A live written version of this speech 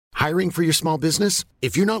Hiring for your small business?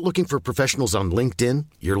 If you're not looking for professionals on LinkedIn,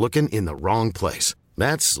 you're looking in the wrong place.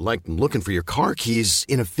 That's like looking for your car keys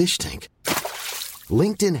in a fish tank.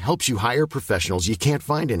 LinkedIn helps you hire professionals you can't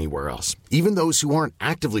find anywhere else, even those who aren't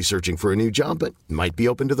actively searching for a new job but might be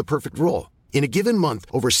open to the perfect role. In a given month,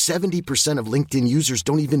 over 70% of LinkedIn users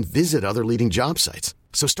don't even visit other leading job sites.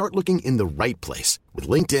 So start looking in the right place. With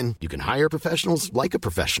LinkedIn, you can hire professionals like a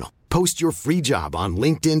professional. Post your free job on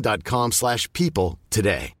linkedin.com/people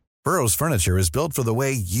today. Burrow's furniture is built for the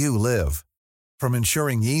way you live. From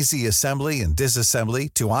ensuring easy assembly and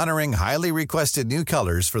disassembly to honoring highly requested new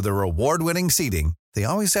colors for their award-winning seating, they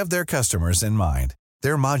always have their customers in mind.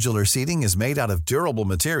 Their modular seating is made out of durable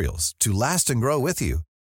materials to last and grow with you.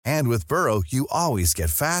 And with Burrow, you always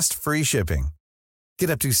get fast, free shipping.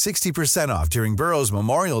 Get up to 60% off during Burrow's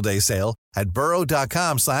Memorial Day sale at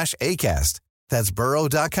burrow.com/ACAST. That's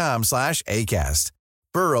burrow.com/ACAST.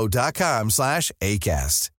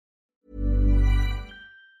 burrow.com/ACAST.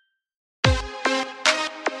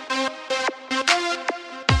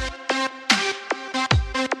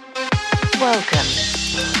 Welcome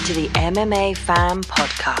to the MMA Fan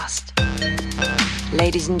Podcast.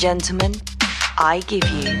 Ladies and gentlemen, I give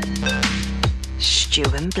you Stu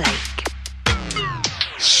and Blake.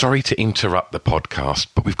 Sorry to interrupt the podcast,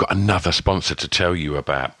 but we've got another sponsor to tell you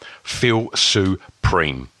about, Feel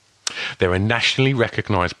Supreme. They're a nationally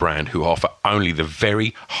recognised brand who offer only the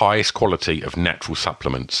very highest quality of natural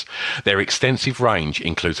supplements. Their extensive range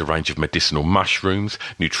includes a range of medicinal mushrooms,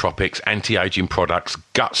 nootropics, anti-aging products,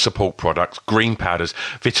 gut support products, green powders,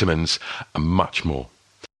 vitamins, and much more.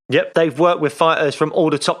 Yep, they've worked with fighters from all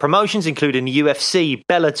the top promotions, including the UFC,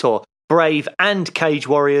 Bellator, Brave, and Cage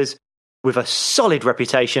Warriors, with a solid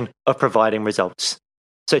reputation of providing results.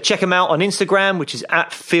 So check them out on Instagram, which is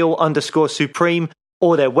at feel_supreme,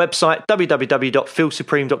 or their website,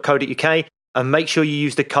 www.feelsupreme.co.uk, and make sure you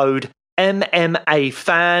use the code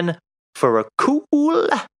MMAFAN for a cool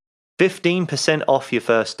 15% off your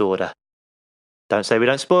first order. Don't say we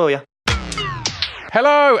don't spoil you.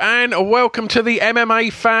 Hello and welcome to the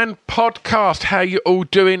MMA Fan Podcast. How you all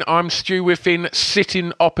doing? I'm Stu Whiffin,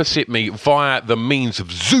 sitting opposite me via the means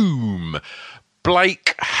of Zoom,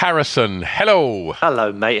 Blake Harrison. Hello.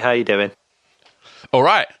 Hello, mate. How you doing? All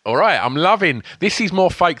right. I'm loving. This is more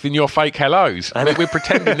fake than your fake hellos. We're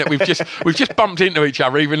pretending that we've just bumped into each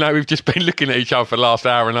other, even though we've just been looking at each other for the last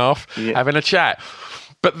hour and a half, having a chat.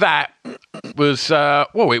 But that was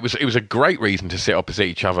it was a great reason to sit opposite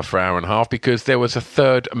each other for an hour and a half, because there was a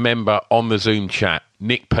third member on the Zoom chat,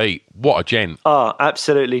 Nick Peet. What a gent! Oh,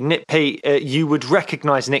 absolutely, Nick Peet. You would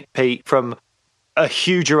recognise Nick Peet from a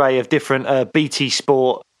huge array of different BT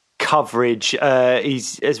Sport coverage.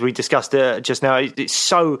 He's, as we discussed just now, it's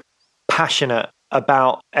so passionate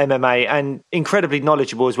about MMA and incredibly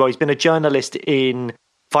knowledgeable as well. He's been a journalist in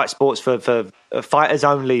fight sports for Fighters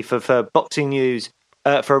Only, for Boxing News,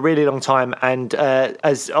 for a really long time, and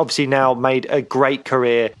has obviously now made a great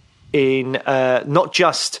career in not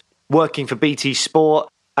just working for BT Sport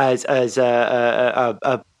as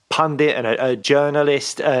a pundit and a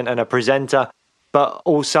journalist and a presenter, but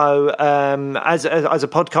also as a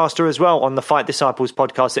podcaster as well on the Fight Disciples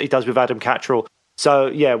podcast that he does with Adam Cattrall. So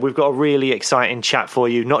yeah, we've got a really exciting chat for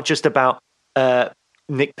you, not just about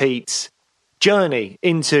Nick Peet's journey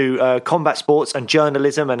into combat sports and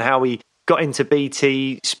journalism and how he got into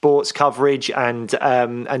BT Sports coverage and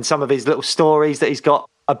some of his little stories that he's got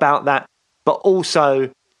about that, but also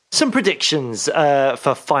some predictions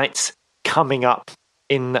for fights coming up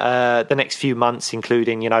in the next few months,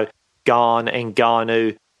 including, Garn and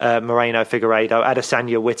Ngannou, Moreno Figueiredo,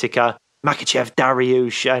 Adesanya Whitaker, Makhachev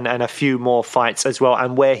Dariush, and a few more fights as well,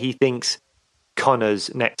 and where he thinks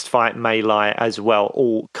Conor's next fight may lie as well,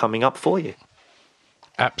 all coming up for you.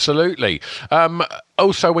 Absolutely.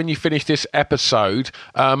 Also, when you finish this episode,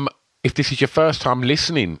 if this is your first time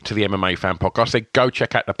listening to the MMA Fan Podcast, then go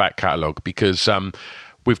check out the back catalogue, because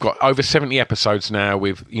we've got over 70 episodes now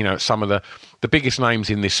with, some of the biggest names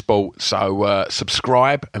in this sport. So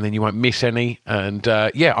subscribe and then you won't miss any. And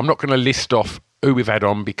I'm not going to list off who we've had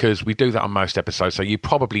on, because we do that on most episodes, so you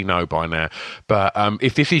probably know by now. But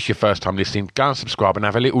if this is your first time listening, go and subscribe and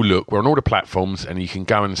have a little look. We're on all the platforms and you can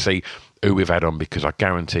go and see who we've had on, because I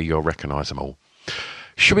guarantee you'll recognise them all.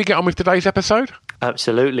 Should we get on with today's episode?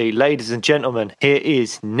 Absolutely. Ladies and gentlemen, here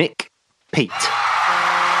is Nick Peet. Hey,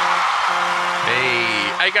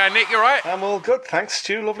 how you going, Nick? You all right? I'm all good, thanks,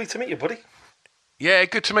 Stu. Lovely to meet you, buddy. Yeah,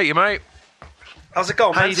 good to meet you, mate. How's it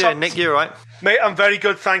going, How man? you doing, Nick? You all right? Mate, I'm very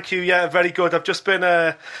good, thank you. Yeah, very good. I've just been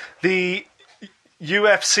the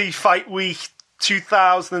UFC Fight Week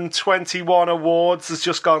 2021 awards has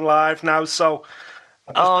just gone live now, so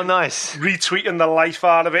Oh, nice. Retweeting the life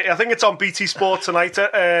out of it. I think it's on BT Sport tonight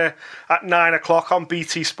at 9 o'clock on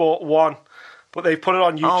BT Sport 1. But they put it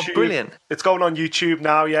on YouTube. Oh, brilliant. It's going on YouTube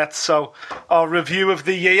now yet. So our review of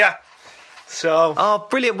the year. So oh,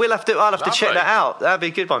 brilliant. I'll have to check that out. That'd be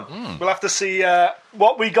a good one. We'll have to see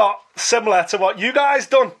what we got similar to what you guys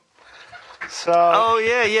done. So oh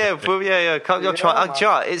yeah. Well, yeah. I'll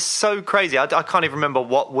try. It's so crazy. I can't even remember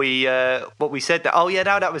what we said. Oh yeah,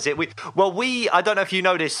 no, that was it. I don't know if you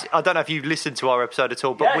know this. I don't know if you listened to our episode at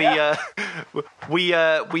all. But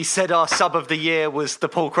we said our sub of the year was the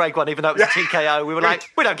Paul Craig one, even though it was a TKO. We were like,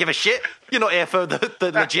 we don't give a shit. You're not here for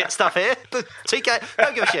the legit stuff here. The TKO,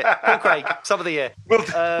 don't give a shit. Paul Craig, sub of the year.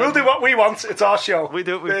 We'll do what we want. It's our show. We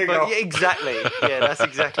do it. Yeah, exactly. Yeah, that's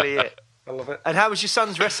exactly it. I love it. And how was your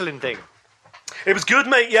son's wrestling thing? It was good,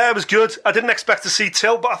 mate. Yeah, it was good. I didn't expect to see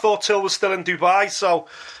Till, but I thought Till was still in Dubai. So,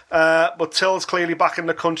 but Till's clearly back in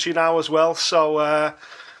the country now as well. So,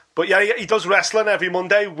 but yeah, he does wrestling every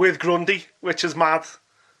Monday with Grundy, which is mad.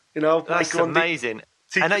 You know, that's like amazing.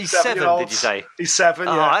 And he's 7, did you say? He's 7.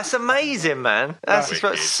 Oh, yeah. That's amazing, man.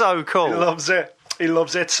 That's so cool. He loves it. He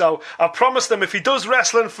loves it. So I promised him if he does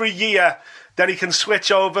wrestling for a year, then he can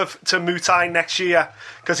switch over to Muay Thai next year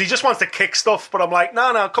because he just wants to kick stuff. But I'm like,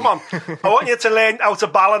 no, come on. I want you to learn how to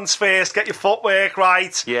balance first, get your footwork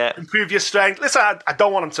right, improve your strength. Listen, I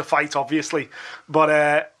don't want him to fight, obviously,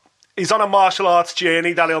 but he's on a martial arts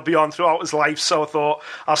journey that he'll be on throughout his life. So I thought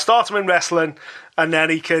I'll start him in wrestling and then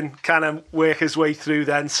he can kind of work his way through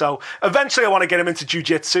then. So eventually I want to get him into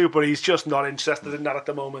jiu-jitsu, but he's just not interested in that at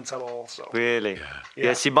the moment at all. So really?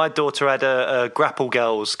 Yeah, see, my daughter had a Grapple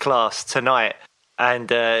Girls class tonight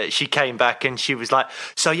and she came back and she was like,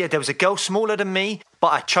 so yeah, there was a girl smaller than me,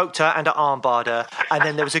 but I choked her and I armbarred her. And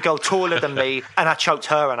then there was a girl taller than me and I choked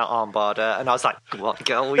her and I armbarred her. And I was like, what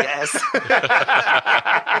girl? Yes.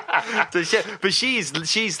 But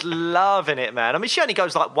she's loving it, man. I mean, she only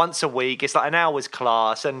goes like once a week. It's like an hour's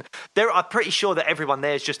class. And I'm pretty sure that everyone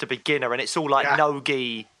there is just a beginner and it's all like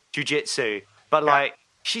no-gi jiu-jitsu. But like,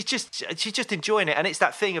 she's just enjoying it. And it's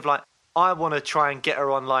that thing of like, I want to try and get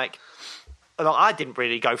her on like, I didn't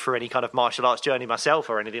really go through any kind of martial arts journey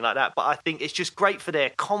myself or anything like that, but I think it's just great for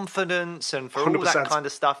their confidence and for 100%. All that kind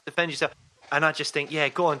of stuff. Defend yourself. And I just think, yeah,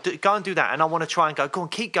 go and do that. And I want to try and go on,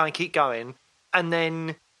 keep going. And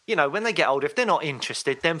then, you know, when they get older, if they're not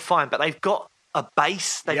interested, then fine. But they've got a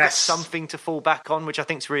base. They've got something to fall back on, which I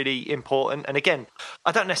think is really important. And again,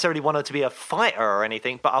 I don't necessarily want her to be a fighter or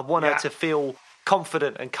anything, but I want her to feel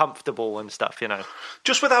confident and comfortable and stuff, you know.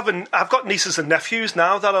 Just with I've got nieces and nephews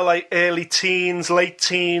now that are like early teens, late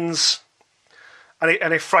teens, and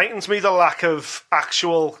it frightens me the lack of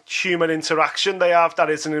actual human interaction they have that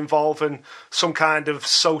isn't involving some kind of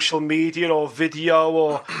social media or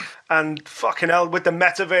video and fucking hell with the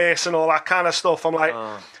metaverse and all that kind of stuff. I'm like,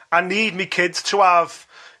 I need me kids to have.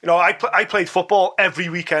 You know, I played football every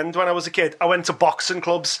weekend when I was a kid. I went to boxing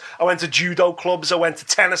clubs. I went to judo clubs. I went to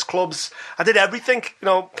tennis clubs. I did everything. You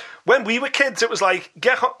know, when we were kids, it was like,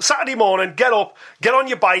 Saturday morning, get up, get on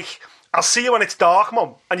your bike. I'll see you when it's dark,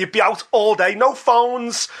 Mum. And you'd be out all day. No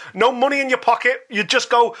phones, no money in your pocket. You'd just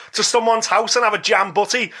go to someone's house and have a jam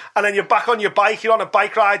butty. And then you're back on your bike. You're on a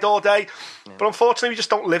bike ride all day. Yeah. But unfortunately, we just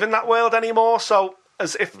don't live in that world anymore. So,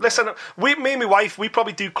 listen, me and my wife, we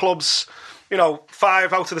probably do clubs, you know,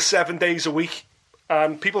 5 out of the 7 days a week.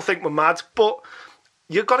 And people think we're mad, but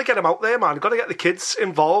you've got to get them out there, man. You've got to get the kids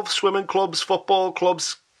involved. Swimming clubs, football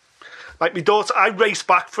clubs. Like my daughter, I race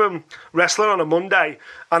back from wrestling on a Monday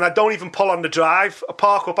and I don't even pull on the drive. I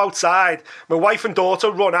park up outside. My wife and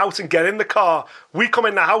daughter run out and get in the car. We come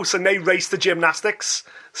in the house and they race the gymnastics.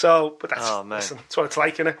 So, but that's what it's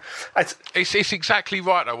like, innit? It's exactly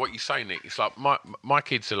right, though, what you say, Nick. It's like my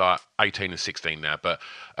kids are like 18 and 16 now, but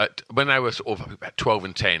when they were sort of about 12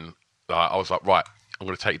 and 10, I was like, right, I'm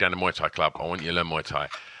going to take you down to Muay Thai club. I want you to learn Muay Thai.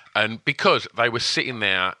 And because they were sitting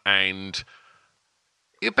there and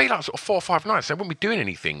it'd be like sort of 4 or 5 nights, they wouldn't be doing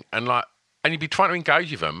anything. And you'd be trying to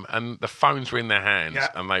engage with them and the phones were in their hands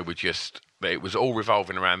and they were it was all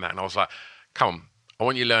revolving around that. And I was like, come on, I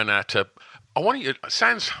want you to learn how to...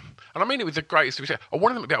 and I mean it with the greatest of respect, I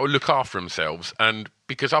want them to be able to look after themselves, and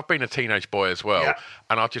because I've been a teenage boy as well,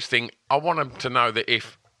 and I just think I want them to know that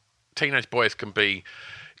if teenage boys can be,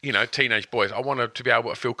 you know, teenage boys, I want them to be able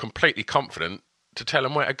to feel completely confident to tell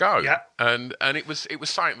them where to go. Yeah. And it was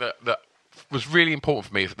something that was really important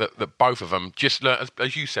for me that both of them just learned,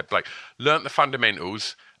 as you said, Blake, learnt the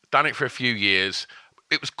fundamentals, done it for a few years.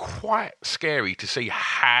 It was quite scary to see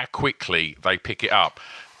how quickly they pick it up.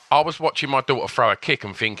 I was watching my daughter throw a kick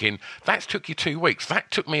and thinking, that's took you 2 weeks.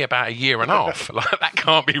 That took me about a year and a half. Like, that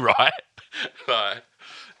can't be right.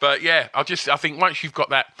 But yeah, I think once you've got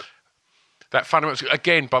that fundamental,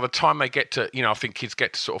 again, by the time they get to, I think kids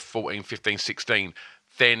get to sort of 14, 15, 16,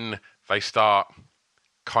 then they start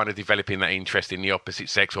kind of developing that interest in the opposite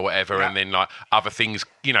sex or whatever, and then like other things,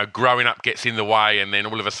 growing up gets in the way, and then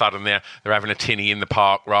all of a sudden they're having a tinny in the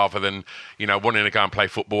park rather than wanting to go and play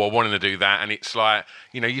football or wanting to do that. And it's like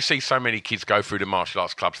you see so many kids go through the martial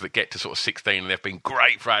arts clubs that get to sort of 16 and they've been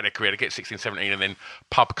great throughout their career. They get 16, 17, and then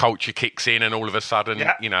pub culture kicks in, and all of a sudden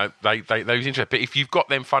they lose interest. But if you've got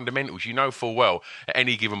them fundamentals, full well at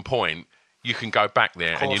any given point you can go back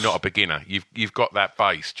there and you're not a beginner. You've got that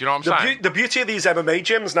base. Do you know what I'm saying? The beauty of these MMA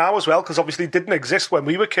gyms now as well, because obviously it didn't exist when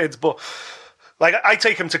we were kids, but like I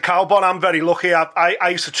take him to Cowbon. I'm very lucky. I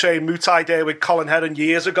used to train Muay Thai there with Colin Heron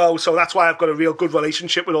years ago, so that's why I've got a real good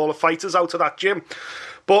relationship with all the fighters out of that gym.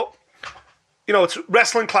 But it's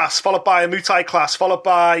wrestling class followed by a Muay Thai class followed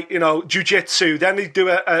by jiu-jitsu. Then they do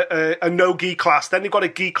a no gi class. Then they've got a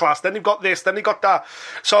gi class. Then they've got this. Then they've got that.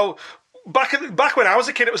 So Back when I was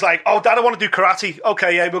a kid, it was like, oh, Dad, I want to do karate.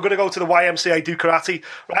 Okay, yeah, we're going to go to the YMCA, do karate.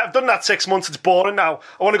 Right, I've done that 6 months. It's boring now.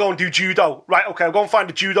 I want to go and do judo. Right, okay, I'll go and find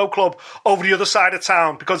a judo club over the other side of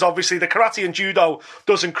town because obviously the karate and judo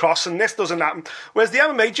doesn't cross and this doesn't happen. Whereas the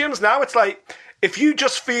MMA gyms now, it's like, if you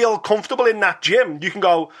just feel comfortable in that gym, you can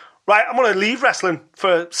go, right, I'm going to leave wrestling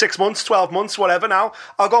for 6 months, 12 months, whatever now.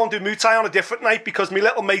 I'll go and do Muay Thai on a different night because my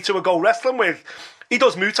little mate who I go wrestling with, he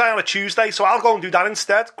does Muay Thai on a Tuesday, so I'll go and do that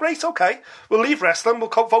instead. Great, okay. We'll leave wrestling. We'll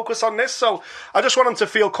focus on this. So I just want him to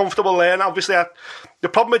feel comfortable there. And obviously, the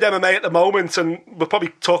problem with MMA at the moment, and we'll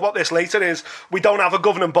probably talk about this later, is we don't have a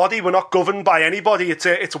governing body. We're not governed by anybody. It's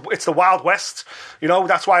the Wild West.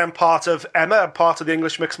 That's why I'm part of EMMA. I'm part of the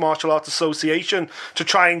English Mixed Martial Arts Association to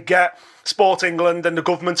try and get Sport England and the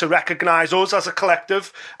government to recognise us as a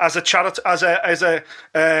collective, as a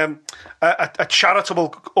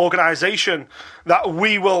charitable organisation, that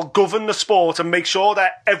we will govern the sport and make sure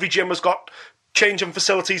that every gym has got changing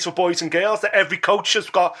facilities for boys and girls, that every coach has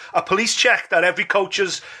got a police check, that every coach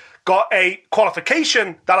has got a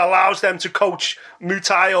qualification that allows them to coach Muay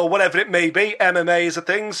Thai or whatever it may be. MMA is a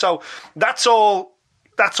thing, so that's all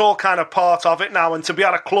kind of part of it now. And to be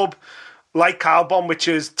at a club like Cowbon, which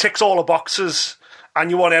ticks all the boxes, and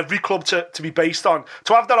you want every club to be based on.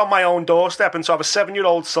 To have that on my own doorstep and to have a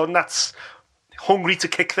 7-year-old son that's hungry to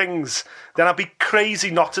kick things, then I'd be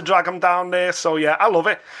crazy not to drag him down there. So yeah, I love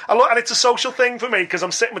it. And it's a social thing for me because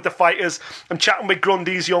I'm sitting with the fighters, I'm chatting with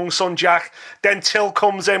Grundy's young son Jack, then Till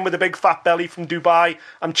comes in with a big fat belly from Dubai,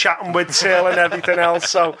 I'm chatting with Till and everything else.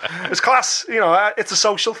 So it's class, it's a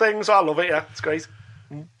social thing, so I love it, yeah, it's great.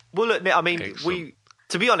 Well, look, I mean, Excellent.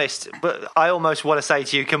 To be honest, but I almost want to say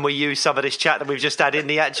to you, can we use some of this chat that we've just had in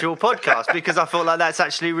the actual podcast? Because I feel like that's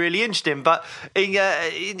actually really interesting. But in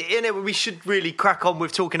it, we should really crack on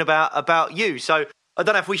with talking about you. So I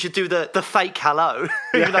don't know if we should do the fake hello,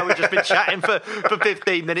 even though we've just been chatting for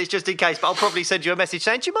 15 minutes, just in case. But I'll probably send you a message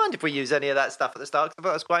saying, do you mind if we use any of that stuff at the start? Because I thought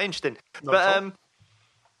that was quite interesting.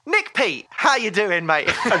 Nick Peet, how you doing, mate?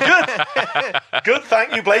 Good,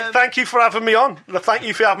 thank you, Blake. Thank you for having me on. Thank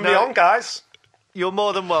you for having me on, guys. You're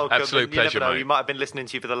more than welcome. Absolute pleasure, you never know, mate. you might have been listening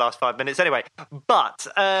to you for the last 5 minutes anyway. But,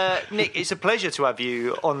 Nick, it's a pleasure to have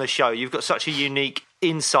you on the show. You've got such a unique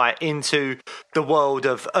insight into the world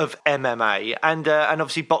of MMA and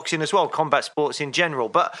obviously boxing as well, combat sports in general.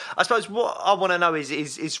 But I suppose what I want to know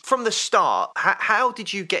is from the start, how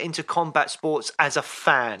did you get into combat sports as a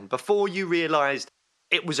fan? Before you realised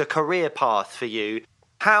it was a career path for you,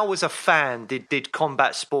 how as a fan did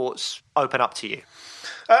combat sports open up to you?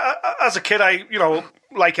 As a kid, I,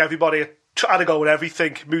 like everybody, I had to go with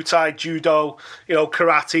everything. Muay Thai, judo,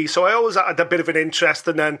 karate. So I always had a bit of an interest.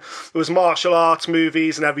 And then there was martial arts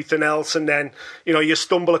movies and everything else. And then, you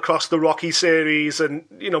stumble across the Rocky series. And,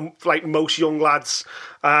 like most young lads,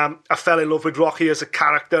 I fell in love with Rocky as a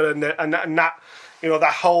character. And that,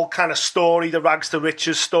 that whole kind of story, the rags to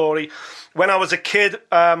riches story. When I was a kid,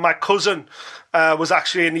 my cousin was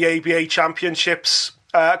actually in the ABA championships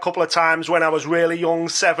a couple of times when I was really young,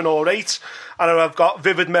 7 or 8, and I've got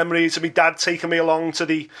vivid memories of my dad taking me along to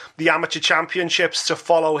the amateur championships to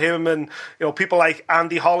follow him, and people like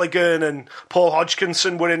Andy Holligan and Paul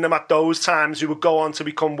Hodgkinson were in them at those times, who would go on to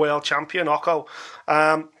become world champion, Occo.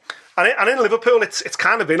 And in Liverpool, it's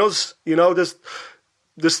kind of in us,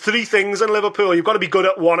 There's 3 things in Liverpool. You've got to be good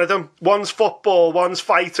at one of them. One's football, one's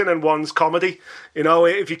fighting, and one's comedy.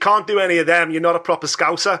 If you can't do any of them, you're not a proper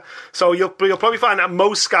Scouser. So you'll probably find that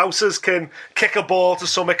most Scousers can kick a ball to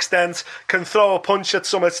some extent, can throw a punch at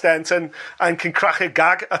some extent, and can crack a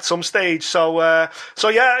gag at some stage. So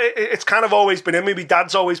yeah, it's kind of always been in me. My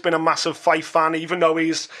dad's always been a massive fight fan, even though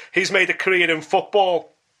he's made a career in football.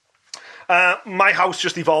 My house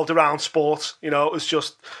just evolved around sport. You know, it was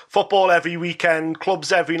just football every weekend,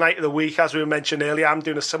 clubs every night of the week, as we mentioned earlier. I'm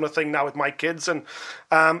doing a similar thing now with my kids, and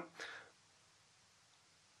I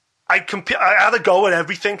had a go at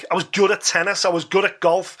everything. I was good at tennis. I was good at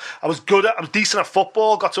golf. I was decent at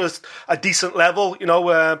football. Got to a decent level. You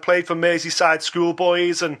know, played for Merseyside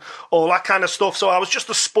schoolboys and all that kind of stuff. So I was just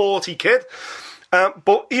a sporty kid.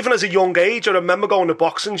 But even as a young age, I remember going to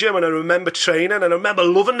boxing gym and I remember training and I remember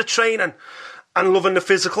loving the training and loving the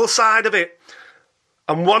physical side of it.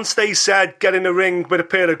 And once they said get in the ring with a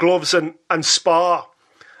pair of gloves and spar,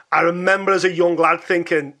 I remember as a young lad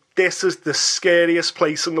thinking, this is the scariest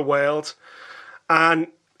place in the world. And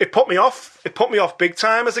it put me off. It put me off big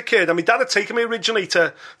time as a kid. I mean, Dad had taken me originally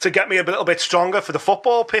to get me a little bit stronger for the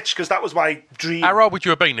football pitch because that was my dream. How old would you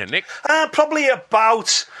have been then, Nick? Probably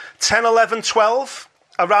about 10, 11, 12,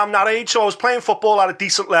 around that age. So I was playing football at a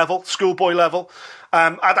decent level, schoolboy level.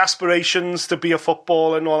 Had aspirations to be a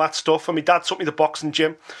footballer and all that stuff. And my dad took me to the boxing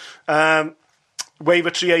gym.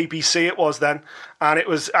 Wavertree ABC it was then, and it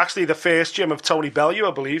was actually the first gym of Tony Bellew,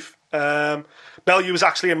 I believe. Bellew was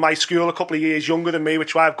actually in my school, a couple of years younger than me,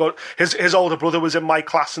 which I've got. His older brother was in my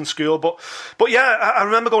class in school, but yeah, I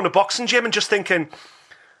remember going to boxing gym and just thinking,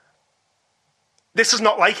 this is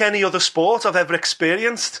not like any other sport I've ever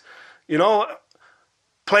experienced. You know,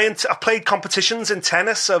 I've played competitions in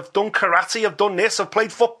tennis, I've done karate, I've done this, I've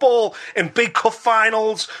played football in big cup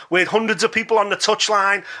finals with hundreds of people on the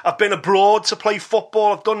touchline, I've been abroad to play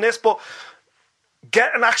football, I've done this, but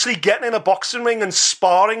actually getting in a boxing ring and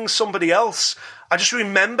sparring somebody else, I just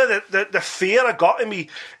remember the fear I got in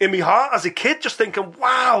me heart as a kid, just thinking,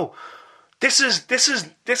 wow, this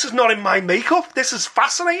is not in my makeup, this is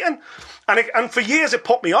fascinating. And for years it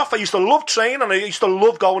put me off. I used to love training and I used to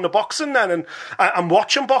love going to boxing then and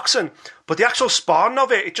watching boxing. But the actual sparring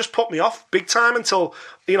of it just put me off big time until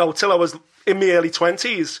I was in my early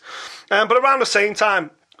 20s. But around the same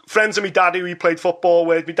time, friends of my dad who he played football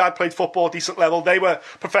with, my dad played football at a decent level. They were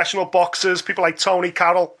professional boxers, people like Tony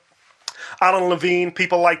Carroll, Alan Levine,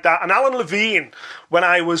 people like that. And Alan Levine, when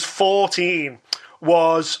I was 14,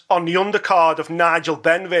 was on the undercard of Nigel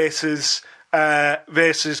Benn versus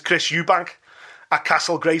Chris Eubank at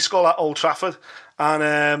Castle Grayskull at Old Trafford. And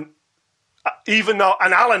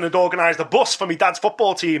Alan had organised a bus for my dad's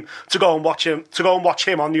football team to go and watch him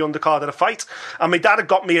on the undercard of the fight. And my dad had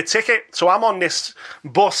got me a ticket, so I'm on this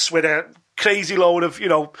bus with a crazy load of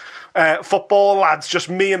football lads, just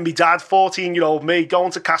me and my dad, 14-year-old me,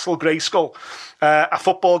 going to Castle Grayskull, a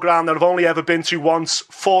football ground that I've only ever been to once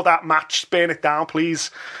for that match. Burn it down, please,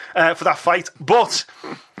 for that fight. But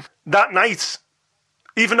that night,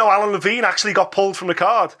 even though Alan Levine actually got pulled from the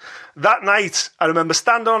card, that night I remember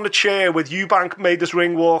standing on the chair with Eubank made this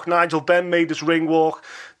ring walk, Nigel Benn made this ring walk.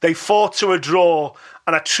 They fought to a draw,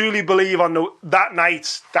 and I truly believe that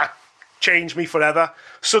night that changed me forever.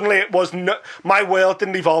 Suddenly it was my world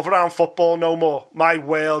didn't evolve around football no more. My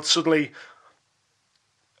world suddenly,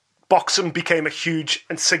 boxing became a huge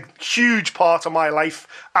part of my life.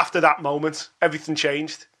 After that moment, everything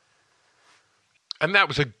changed. And that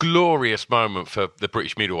was a glorious moment for the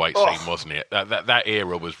British middleweight scene, wasn't it? That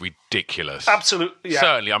era was ridiculous. Absolutely, yeah.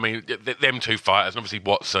 Certainly, I mean, them two fighters, and obviously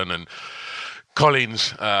Watson and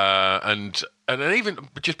Collins, and even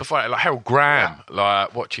just before that, like Harold Graham,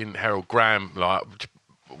 like watching Harold Graham, like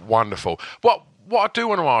wonderful. What I do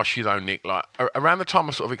want to ask you though, Nick, like around the time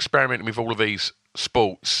of sort of experimenting with all of these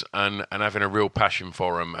sports and having a real passion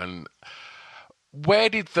for them, and where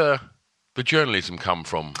did the journalism come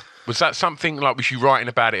from? Was that something like, was you writing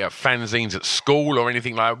about it at fanzines at school or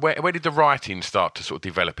anything like that? Where did the writing start to sort of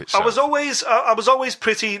develop itself? I was always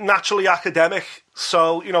pretty naturally academic.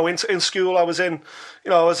 So, in school I was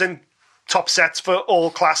in top sets for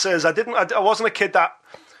all classes. I wasn't a kid that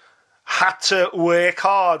had to work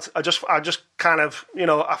hard. I just kind of,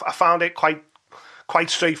 I found it quite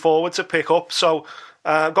straightforward to pick up. So,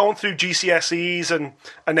 going through GCSEs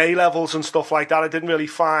and A-levels and stuff like that, I didn't really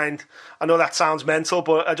find, I know that sounds mental,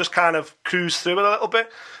 but I just kind of cruised through it a little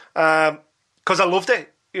bit because I loved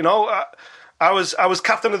it. I was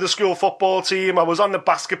captain of the school football team, I was on the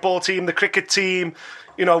basketball team, the cricket team,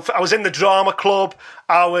 I was in the drama club,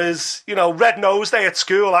 I was, Red Nose Day at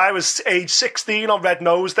school. I was age 16 on Red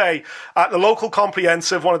Nose Day at the local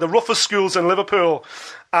comprehensive, one of the roughest schools in Liverpool.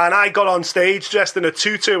 And I got on stage dressed in a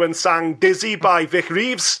tutu and sang Dizzy by Vic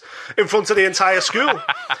Reeves in front of the entire school.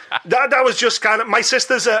 That was just kind of... My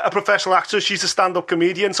sister's a professional actress. She's a stand-up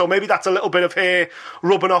comedian, so maybe that's a little bit of her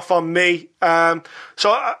rubbing off on me.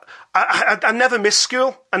 So I never missed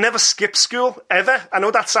school. I never skipped school, ever. I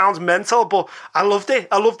know that sounds mental, but I loved it. it.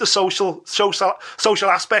 I loved the social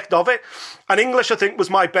aspect of it. And English, I think, was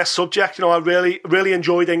my best subject. You know, I really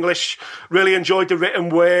enjoyed English, really enjoyed the written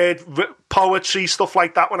word, poetry, stuff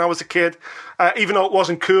like that when I was a kid. Even though it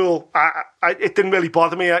wasn't cool, it didn't really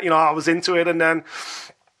bother me. You know, I was into it. And then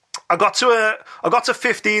I got to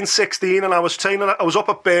 15, 16, and I was training. I was up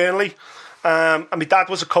at Burnley, and my dad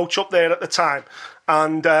was a coach up there at the time.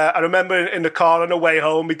 And I remember in the car on the way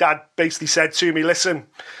home, my dad basically said to me, "Listen,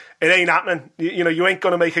 it ain't happening. You know, you ain't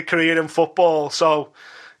going to make a career in football. So,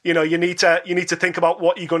 you know, you need to think about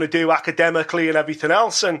what you're going to do academically and everything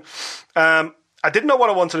else." And I didn't know what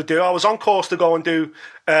I wanted to do. I was on course to go and do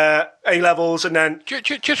A-levels, and then...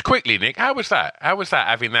 Just quickly, Nick, how was that? How was that,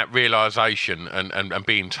 having that realisation and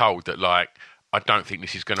being told that, like, I don't think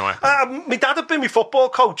this is going to happen? My dad had been my football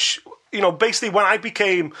coach. You know, basically when I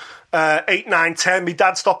became 8, 9, 10, my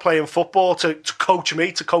dad stopped playing football to coach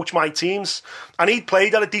me, to coach my teams. And he'd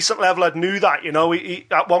played at a decent level. I knew that, you know. He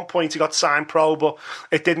at one point he got signed pro, but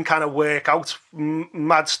it didn't kind of work out.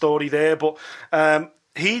 Mad story there. But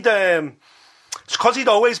it's because he'd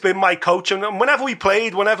always been my coach, and whenever we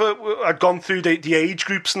played, whenever I'd gone through the age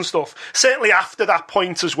groups and stuff, certainly after that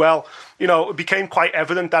point as well, you know, it became quite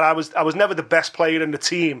evident that I was never the best player in the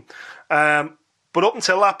team. But up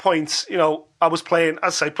until that point, you know, I was playing,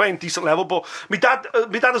 as I say, playing decent level. But my dad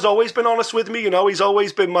has always been honest with me. You know, he's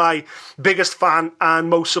always been my biggest fan and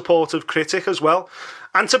most supportive critic as well.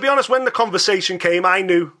 And to be honest, when the conversation came, I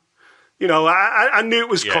knew. You know, I knew it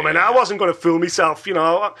was coming. I wasn't going to fool myself, you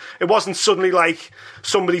know. It wasn't suddenly like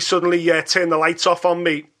somebody suddenly turned the lights off on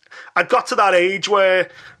me. I'd got to that age where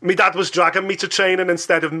my dad was dragging me to training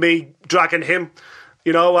instead of me dragging him.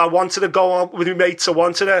 You know, I wanted to go on with my mates. I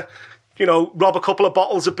wanted to, you know, rob a couple of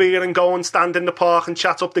bottles of beer and go and stand in the park and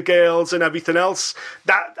chat up the girls and everything else.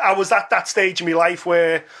 That I was at that stage in my life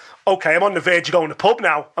where... okay, I'm on the verge of going to the pub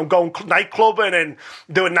now. I'm going nightclubbing and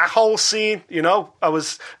doing that whole scene, you know.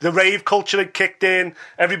 The rave culture had kicked in.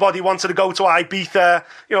 Everybody wanted to go to Ibiza.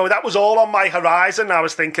 You know, that was all on my horizon. I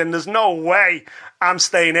was thinking, there's no way I'm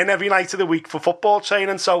staying in every night of the week for football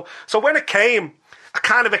training. So when it came, I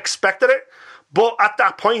kind of expected it. But at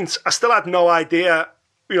that point, I still had no idea,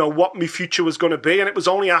 you know, what my future was going to be. And it was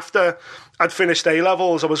only after I'd finished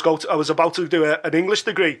A-levels, I was about to do an English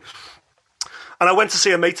degree. And I went to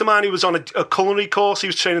see a mate of mine. He was on a culinary course. He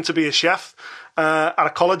was training to be a chef at a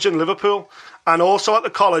college in Liverpool. And also at the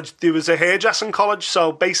college, there was a hairdressing college.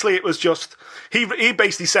 So basically it was just... He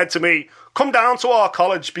basically said to me, come down to our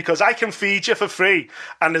college because I can feed you for free.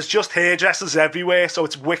 And there's just hairdressers everywhere, so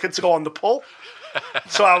it's wicked to go on the pull.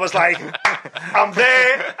 So I was like, I'm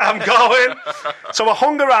there, I'm going. So I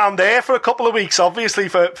hung around there for a couple of weeks, obviously,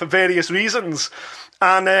 for various reasons.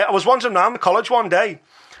 And I was wandering around the college one day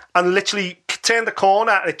and literally turned the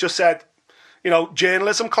corner and it just said, you know,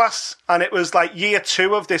 journalism class. And it was like year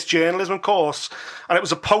 2 of this journalism course. And it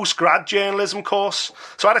was a post-grad journalism course.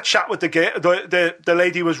 So I had a chat with the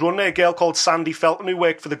lady who was running it, a girl called Sandy Felton, who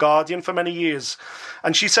worked for The Guardian for many years.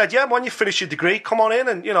 And she said, yeah, when you finish your degree, come on in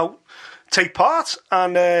and, you know, take part.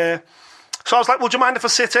 And so I was like, well, do you mind if I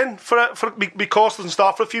sit in for my course doesn't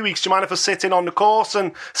start for a few weeks. Do you mind if I sit in on the course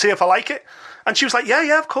and see if I like it? And she was like,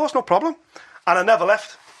 yeah, of course, no problem. And I never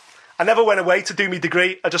left. I never went away to do my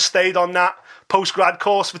degree. I just stayed on that post-grad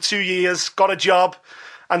course for 2 years, got a job,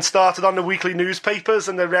 and started on the weekly newspapers,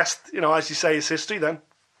 and the rest, you know, as you say, is history then.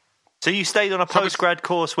 So you stayed on a post-grad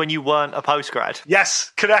course when you weren't a post-grad?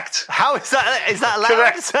 Yes, correct. How is that? Is that allowed?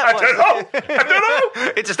 Correct. I don't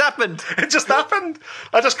know. It just happened. I just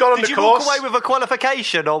got on the course. Did you walk away with a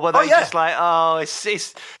qualification, or were they just like, oh, it's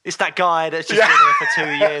that guy that's just been here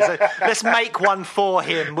for 2 years. Let's make one for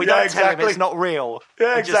him. We don't tell him it's not real.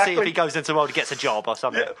 Yeah, exactly. Just see if he goes into the world and gets a job or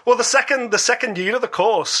something. Yeah. Well, the second year of the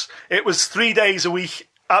course, it was 3 days a week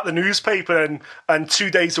at the newspaper and 2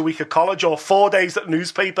 days a week at college, or 4 days at the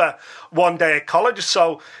newspaper, 1 day at college.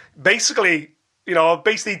 So basically, you know, I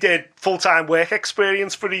basically did full-time work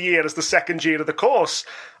experience for a year as the second year of the course.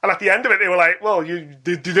 And at the end of it, they were like, well, you're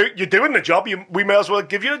doing the job. We may as well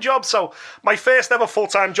give you a job. So my first ever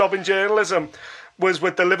full-time job in journalism was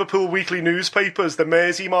with the Liverpool weekly newspapers, the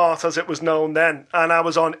Mersey Mart as it was known then. And I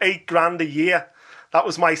was on $8,000 a year. That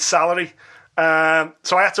was my salary.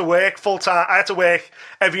 So I had to work full time. I had to work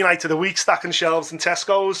every night of the week, stacking shelves in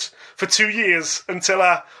Tesco's for 2 years until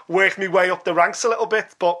I worked my way up the ranks a little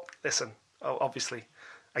bit. But listen, obviously,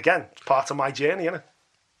 again, it's part of my journey, isn't it?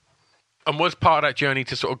 And was part of that journey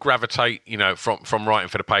to sort of gravitate, you know, from writing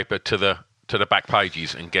for the paper to the back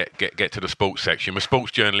pages and get to the sports section? Was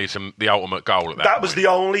sports journalism the ultimate goal at that point? That was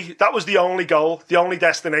the only goal, the only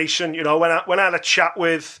destination. You know, when I had a chat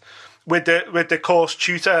with the course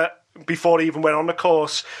tutor before I even went on the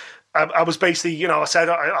course, I was basically, I said,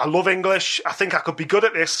 I love English. I think I could be good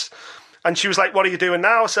at this. And she was like, what are you doing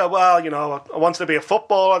now? I said, well, I wanted to be a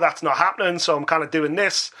footballer. That's not happening. So I'm kind of doing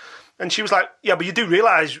this. And she was like, yeah, but you do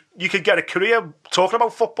realise you could get a career talking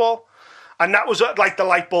about football. And that was like the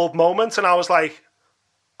light bulb moment. And I was like,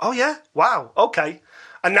 oh yeah, wow, okay.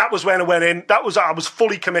 And that was when I went in. I was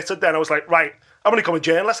fully committed then. I was like, right, I'm going to become a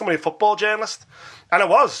journalist. I'm going to be a football journalist. And I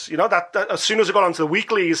was, that as soon as I got onto the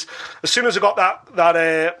weeklies, as soon as I got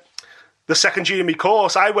that the second year in my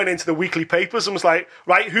course, I went into the weekly papers and was like,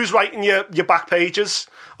 right, who's writing your back pages?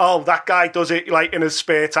 Oh, that guy does it like in his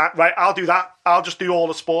spare time. Right, I'll do that. I'll just do all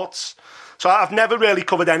the sports. So I've never really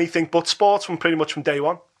covered anything but sports from pretty much from day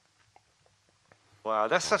one. Wow,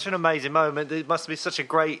 that's such an amazing moment. It must be such a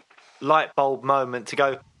great light bulb moment to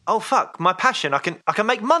go, oh fuck, my passion! I can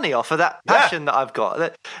make money off of that passion that I've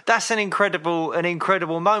got. That's an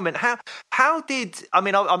incredible moment. How did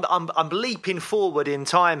I'm leaping forward in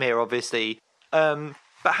time here, obviously, but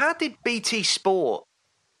how did BT Sport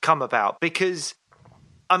come about? Because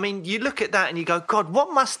you look at that and you go, God,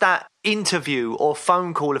 what must that interview or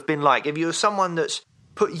phone call have been like? If you're someone that's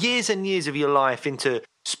put years and years of your life into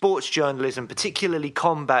sports journalism, particularly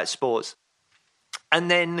combat sports, and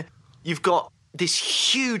then you've got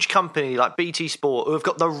this huge company like BT Sport who have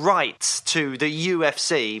got the rights to the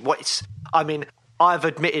UFC. I've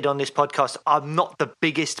admitted on this podcast I'm not the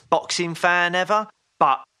biggest boxing fan ever,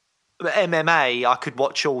 but MMA I could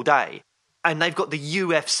watch all day. And they've got the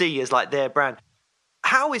UFC as like their brand.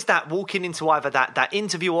 How is that walking into either that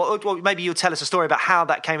interview or maybe you'll tell us a story about how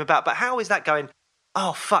that came about, but how is that going,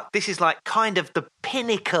 oh fuck, this is like kind of the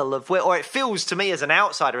pinnacle of where, or it feels to me as an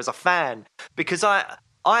outsider, as a fan, because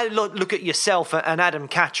I look at yourself and Adam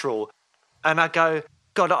Cattrall and I go,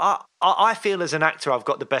 God, I feel as an actor I've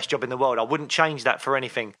got the best job in the world. I wouldn't change that for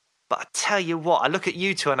anything. But I tell you what, I look at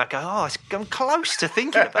you two and I go, I'm close to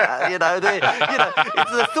thinking about it.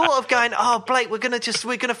 It's the thought of going, oh, Blake, we're gonna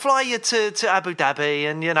fly you to Abu Dhabi,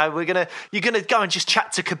 and you're gonna go and just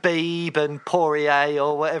chat to Khabib and Poirier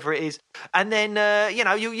or whatever it is, and then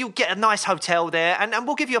you'll get a nice hotel there, and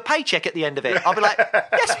we'll give you a paycheck at the end of it. I'll be like,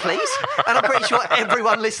 yes, please, and I'm pretty sure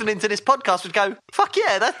everyone listening to this podcast would go, fuck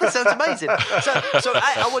yeah, that sounds amazing. So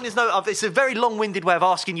I wanted to know, it's a very long-winded way of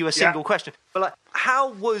asking you a single question, but like,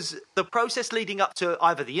 how was the process leading up to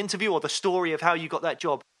either the interview or the story of how you got that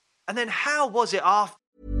job? And then how was it after?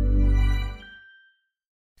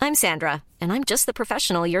 I'm Sandra, and I'm just the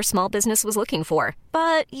professional your small business was looking for.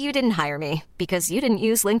 But you didn't hire me because you didn't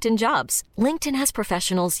use LinkedIn Jobs. LinkedIn has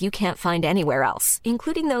professionals you can't find anywhere else,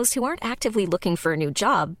 including those who aren't actively looking for a new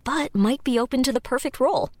job, but might be open to the perfect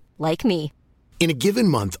role, like me. In a given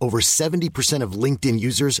month, over 70% of LinkedIn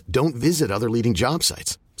users don't visit other leading job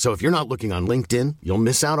sites. So if you're not looking on LinkedIn, you'll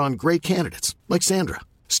miss out on great candidates like Sandra.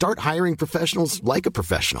 Start hiring professionals like a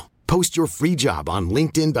professional. Post your free job on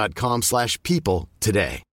linkedin.com/people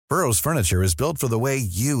today. Burrow's furniture is built for the way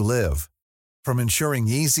you live. From ensuring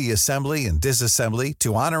easy assembly and disassembly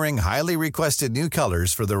to honoring highly requested new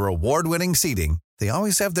colors for their award-winning seating, they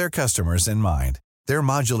always have their customers in mind. Their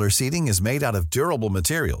modular seating is made out of durable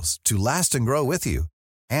materials to last and grow with you.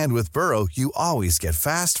 And with Burrow, you always get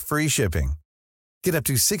fast, free shipping. Get up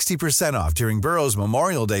to 60% off during Burrow's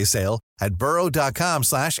Memorial Day sale at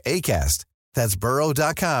burrow.com/ACAST. That's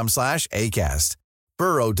burrow.com/ACAST.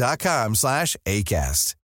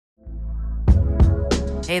 burrow.com/ACAST.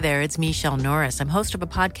 Hey there, it's Michelle Norris. I'm host of a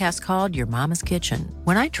podcast called Your Mama's Kitchen.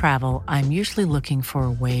 When I travel, I'm usually looking for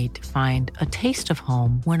a way to find a taste of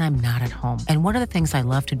home when I'm not at home. And one of the things I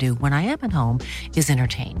love to do when I am at home is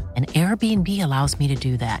entertain. And Airbnb allows me to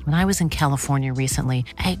do that. When I was in California recently,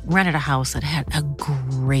 I rented a house that had a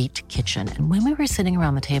great kitchen. And when we were sitting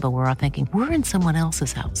around the table, we were all thinking, we're in someone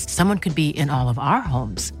else's house. Someone could be in all of our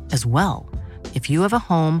homes as well. If you have a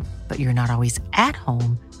home, but you're not always at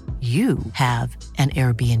home, you have an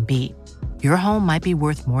Airbnb. Your home might be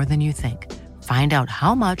worth more than you think. Find out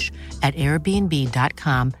how much at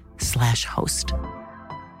airbnb.com/host.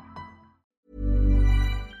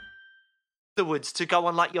 Afterwards, to go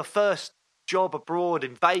on like your first job abroad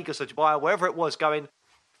in Vegas or Dubai or wherever it was, going,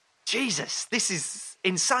 Jesus, this is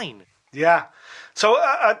insane. Yeah. So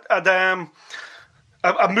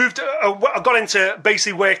I moved. I got into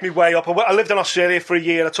basically working my way up. I lived in Australia for a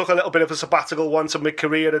year. I took a little bit of a sabbatical once in my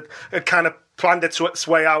career. It kind of planned its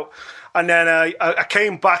way out, and then I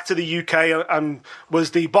came back to the UK and was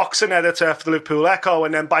the boxing editor for the Liverpool Echo.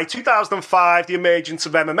 And then by 2005, the emergence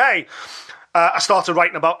of MMA. I started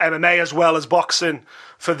writing about MMA as well as boxing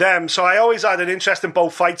for them. So I always had an interest in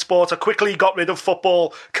both fight sports. I quickly got rid of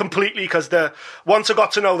football completely because once I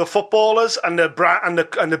got to know the footballers and the brand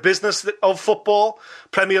and the business of football,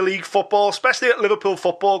 Premier League football, especially at Liverpool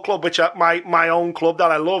Football Club, which is my own club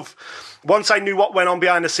that I love. Once I knew what went on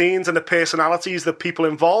behind the scenes and the personalities, the people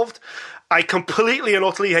involved, I completely and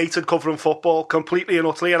utterly hated covering football, completely and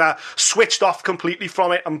utterly, and I switched off completely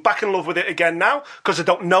from it. I'm back in love with it again now because I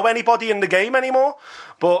don't know anybody in the game anymore.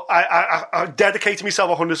 But I dedicated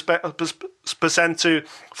myself 100% to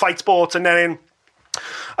fight sports, and then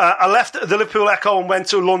I left the Liverpool Echo and went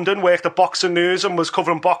to London, worked at Boxing News and was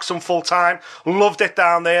covering boxing full time. Loved it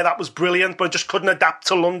down there. That was brilliant, but I just couldn't adapt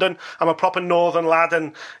to London. I'm a proper northern lad,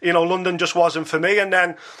 and London just wasn't for me. And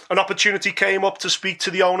then an opportunity came up to speak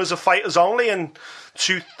to the owners of Fighters Only in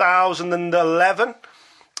 2011.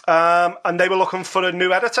 And they were looking for a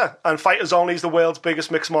new editor. And Fighters Only is the world's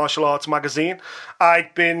biggest mixed martial arts magazine.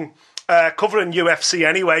 I'd been covering UFC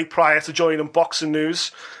anyway prior to joining Boxing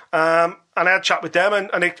News. And I had a chat with them,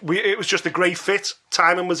 and it was just a great fit.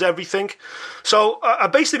 Timing was everything. So I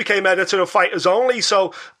basically became editor of Fighters Only.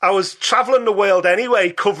 So I was travelling the world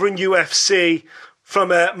anyway, covering UFC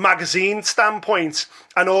from a magazine standpoint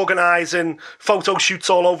and organising photo shoots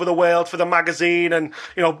all over the world for the magazine and,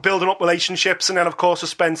 building up relationships. And then, of course, I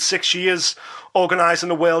spent 6 years organising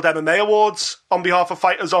the World MMA Awards on behalf of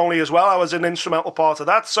Fighters Only as well. I was an instrumental part of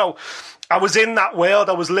that. So I was in that world.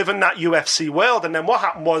 I was living that UFC world. And then what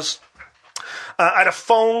happened was I had a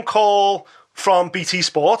phone call from BT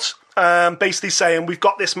Sport, basically saying, we've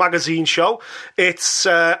got this magazine show. It's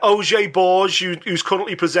OJ Borge, who's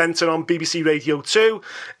currently presenting on BBC Radio 2,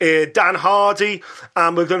 Dan Hardy,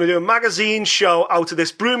 and we're going to do a magazine show out of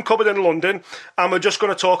this broom cupboard in London, and we're just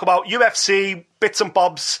going to talk about UFC, bits and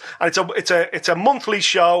bobs, and it's a monthly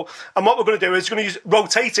show, and what we're going to do is we're going to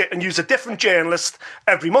rotate it and use a different journalist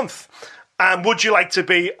every month. And would you like to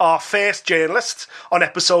be our first journalist on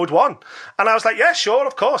episode 1? And I was like, yeah, sure,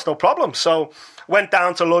 of course, no problem. So went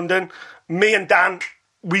down to London. Me and Dan,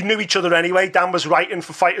 we knew each other anyway. Dan was writing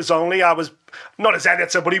for Fighters Only. I was not his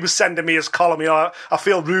editor, but he was sending me his column. I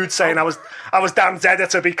feel rude saying I was Dan's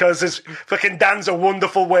editor because fucking Dan's a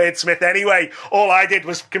wonderful wordsmith anyway. All I did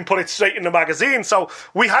was can put it straight in the magazine. So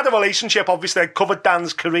we had a relationship. Obviously, I covered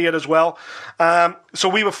Dan's career as well. So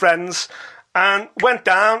we were friends and went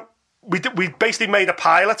down. We basically made a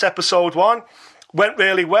pilot, episode 1, went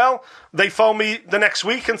really well. They phoned me the next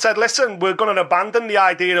week and said, listen, we're going to abandon the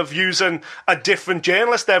idea of using a different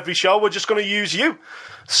journalist every show. We're just going to use you.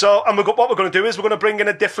 So, and what we're going to do is we're going to bring in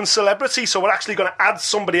a different celebrity. So we're actually going to add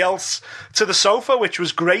somebody else to the sofa, which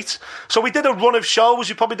was great. So we did a run of shows.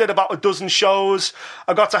 We probably did about a dozen shows.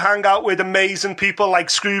 I got to hang out with amazing people like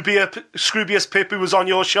Scroobius Pip, who was on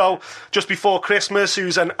your show just before Christmas,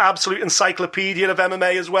 who's an absolute encyclopedia of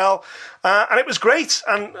MMA as well. And it was great.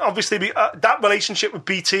 And obviously that relationship with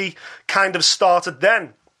BT kind of started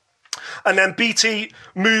then. And then BT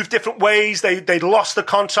moved different ways. They'd lost the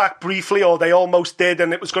contract briefly, or they almost did,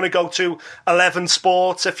 and it was going to go to 11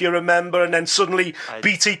 Sports, if you remember. And then suddenly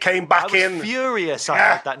BT came back in. I was furious I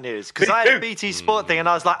heard that news because I had a BT Sport thing, and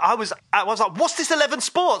I was like, what's this 11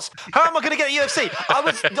 Sports? How am I going to get UFC? I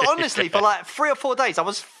was honestly for like 3 or 4 days, I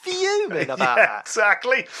was fuming about that.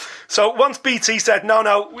 Exactly. So once BT said,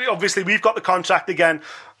 no, we've got the contract again.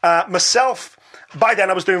 Myself. By then,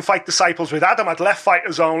 I was doing Fight Disciples with Adam. I'd left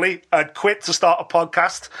Fighters Only. I'd quit to start a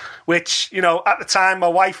podcast, which, at the time,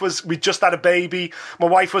 we'd just had a baby. My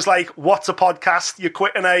wife was like, what's a podcast? You're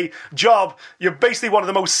quitting a job. You're basically one of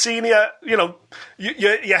the most senior,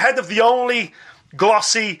 you're head of the only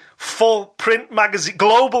glossy, full print magazine,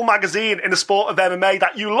 global magazine in the sport of MMA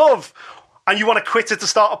that you love. And you want to quit it to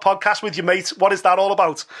start a podcast with your mate. What is that all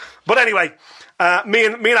about? But anyway... me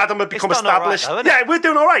and Adam have become established. All right, though, we're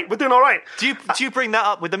doing all right. We're doing all right. Do you bring that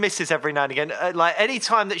up with the missus every now and again? Like any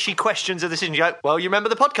time that she questions a decision, you go, "Well, you remember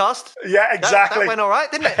the podcast?" Yeah, exactly. That went all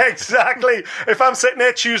right, didn't it? Exactly. If I'm sitting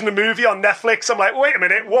there choosing a movie on Netflix, I'm like, "Wait a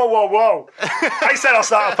minute, whoa!" I said I'll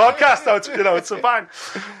start a podcast. So it's fine.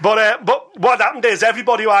 But what happened is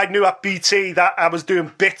everybody who I knew at BT that I was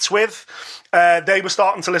doing bits with, they were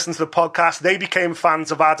starting to listen to the podcast. They became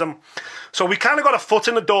fans of Adam. So we kind of got a foot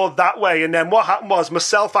in the door that way. And then what happened was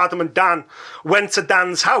myself, Adam and Dan went to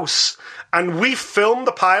Dan's house and we filmed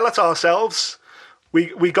the pilot ourselves.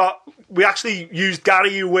 We actually used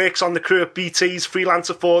Gary, who works on the crew at BT's,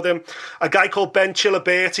 freelancer for them, a guy called Ben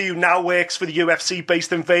Chiliberti, who now works for the UFC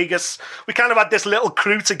based in Vegas. We kind of had this little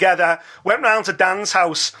crew together, went round to Dan's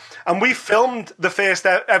house, and we filmed the first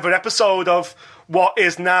ever episode of what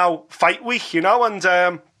is now Fight Week,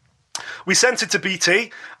 and We sent it to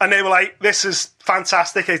BT, and they were like, this is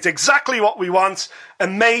fantastic. It's exactly what we want.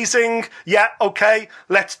 Amazing. Yeah, okay,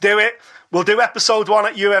 let's do it. We'll do episode 1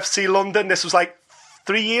 at UFC London. This was like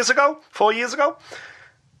 4 years ago.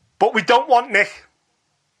 But we don't want Nick.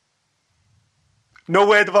 No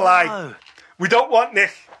word of a lie. No. We don't want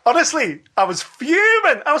Nick. Honestly, I was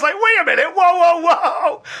fuming. I was like, wait a minute,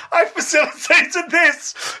 whoa. I facilitated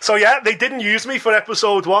this. So yeah, they didn't use me for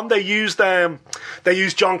episode 1. They used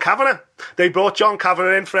John Kavanagh. They brought John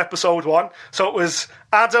Kavanagh in for episode 1. So it was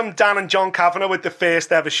Adam, Dan and John Kavanagh with the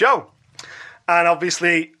first ever show. And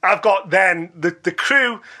obviously, I've got then the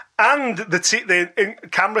crew and the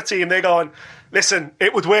camera team, they're going, listen,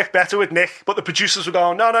 it would work better with Nick. But the producers were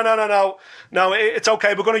going, no, it's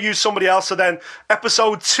okay, we're going to use somebody else. So then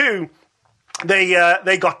episode 2, they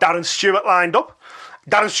got Darren Stewart lined up.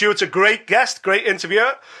 Darren Stewart's a great guest, great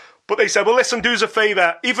interviewer. But they said, well, listen, do us a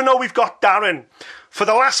favour. Even though we've got Darren, for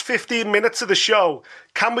the last 15 minutes of the show,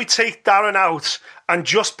 can we take Darren out and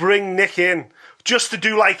just bring Nick in? Just to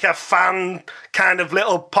do like a fan kind of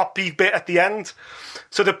little poppy bit at the end.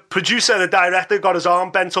 So the producer, the director, got his arm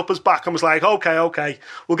bent up his back and was like, okay,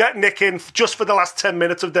 we'll get Nick in just for the last 10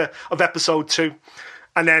 minutes of episode 2.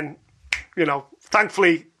 And then,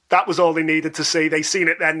 thankfully, that was all they needed to see. They seen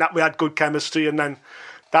it then, that we had good chemistry, and then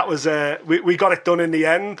that was, we got it done in the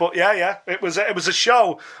end. But yeah, it was a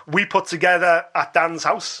show we put together at Dan's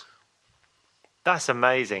house. That's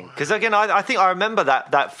amazing. Because again, I think I remember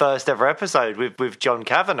that first ever episode with John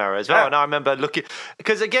Kavanagh as well. Yeah. And I remember looking,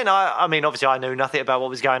 because again, I mean, obviously I knew nothing about what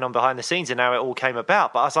was going on behind the scenes and how it all came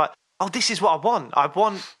about. But I was like, oh, this is what I want. I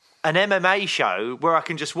want an MMA show where I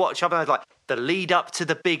can just watch up and like the lead up to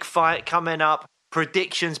the big fight coming up,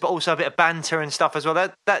 predictions, but also a bit of banter and stuff as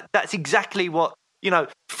well. That's exactly what,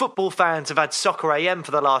 football fans have had Soccer AM for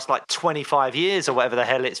the last like 25 years or whatever the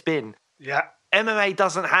hell it's been. Yeah. MMA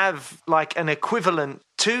doesn't have like an equivalent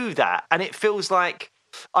to that, and it feels like,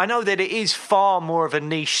 I know that it is far more of a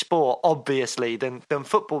niche sport, obviously, than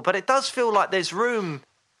football, but it does feel like there's room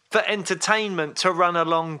for entertainment to run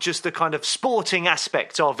along just the kind of sporting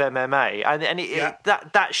aspect of MMA, and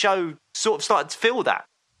that show sort of started to feel that.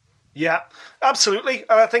 Yeah, absolutely,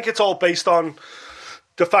 and I think it's all based on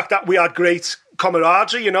the fact that we had great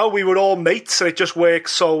camaraderie, we were all mates, and it just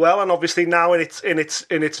works so well. And obviously now in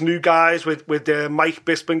its new guys with Mike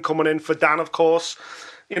Bisping coming in for Dan, of course.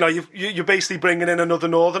 You're basically bringing in another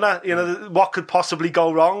Northerner. What could possibly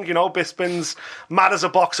go wrong? Bisping's mad as a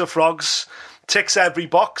box of frogs, ticks every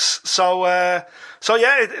box. So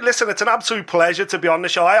yeah, listen, it's an absolute pleasure to be on the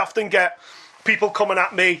show. I often get people coming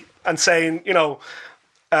at me and saying,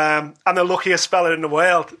 I'm the luckiest fella in the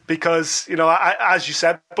world because, as you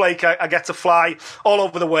said, Blake, I get to fly all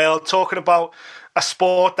over the world talking about a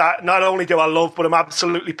sport that not only do I love, but I'm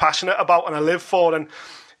absolutely passionate about and I live for. And,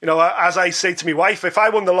 as I say to my wife, if I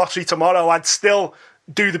won the lottery tomorrow, I'd still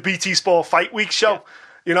do the BT Sport Fight Week show. Yeah.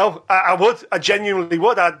 I would. I genuinely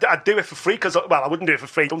would. I'd do it for free because, I wouldn't do it for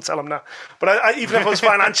free. Don't tell them that. But even if I was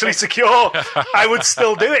financially secure, I would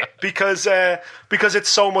still do it because it's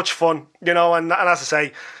so much fun, And as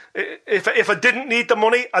I say, if I didn't need the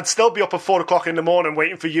money, I'd still be up at 4:00 in the morning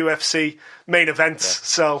waiting for UFC main events.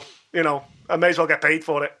 Yeah. So, I may as well get paid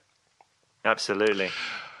for it. Absolutely.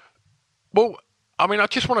 Well, I mean, I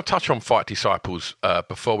just want to touch on Fight Disciples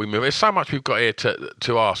before we move. There's so much we've got here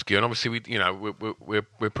to ask you, and obviously we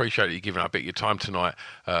appreciate you giving up a bit of your time tonight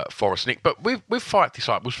for us, Nick. But with Fight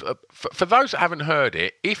Disciples, for those that haven't heard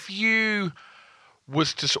it, if you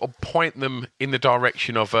was to sort of point them in the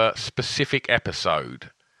direction of a specific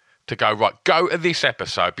episode to go to this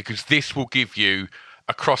episode because this will give you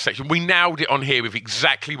a cross-section. We nailed it on here with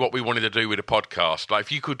exactly what we wanted to do with a podcast. Like,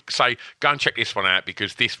 if you could say, go and check this one out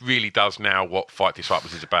because this really does now what Fight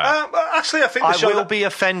Disciples is about. Actually, I think the show... I will be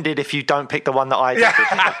offended if you don't pick the one that I did.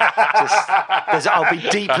 I'll be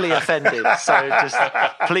deeply offended. So just,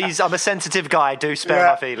 please, I'm a sensitive guy. Do spare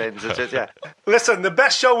my feelings. Listen, the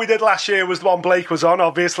best show we did last year was the one Blake was on,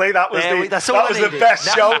 obviously. That was the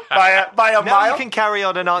best show by a mile. Now you can carry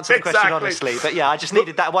on and answer the question honestly. But yeah, I just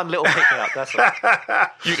needed that one little pick-me-up. That's all.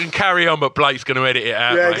 You can carry on, but Blake's going to edit it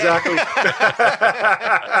out. Yeah, mate. Exactly.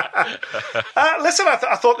 Listen,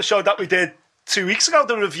 I thought the show that we did 2 weeks ago,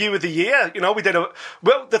 the review of the year, we did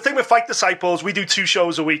the thing with Fight Disciples, we do 2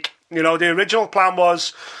 shows a week. The original plan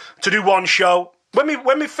was to do one show. When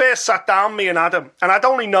we first sat down, me and Adam, and I'd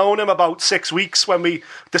only known him about 6 weeks when we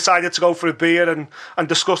decided to go for a beer and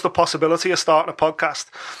discuss the possibility of starting a podcast.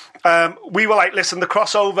 We were like, listen, the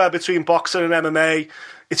crossover between boxing and MMA,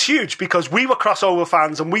 it's huge because we were crossover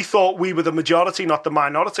fans and we thought we were the majority, not the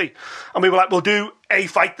minority. And we were like, we'll do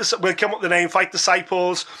we'll come up with the name Fight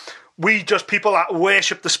Disciples. we just people that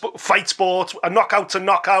worship the fight sport, a knockout to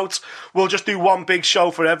knockout. We'll just do one big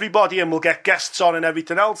show for everybody, and we'll get guests on and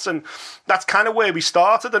everything else. And that's kind of where we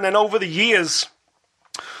started. And then over the years,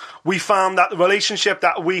 we found that the relationship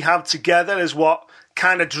that we have together is what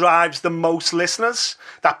kind of drives the most listeners,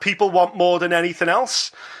 that people want more than anything else.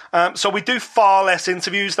 So we do far less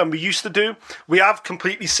interviews than we used to do. We have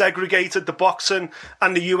completely segregated the boxing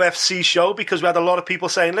and the UFC show because we had a lot of people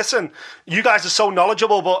saying, listen, you guys are so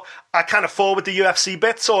knowledgeable, but I kind of forward the UFC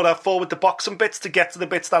bits or I forward the boxing bits to get to the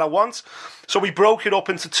bits that I want. So we broke it up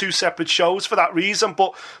into two separate shows for that reason.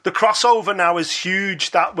 But the crossover now is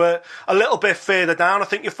huge, that we're a little bit further down. I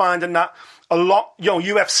think you're finding that a lot,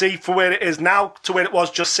 UFC for where it is now to where it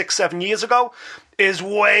was just 6-7 years ago is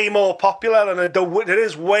way more popular, and there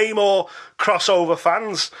is way more crossover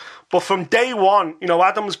fans. But from day one,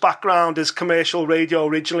 Adam's background is commercial radio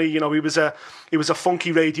originally. He was a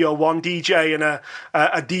funky Radio 1 DJ and a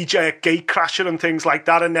DJ at Gatecrasher and things like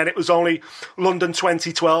that. And then it was only London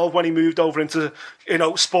 2012 when he moved over into,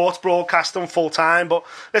 sports broadcasting full time. But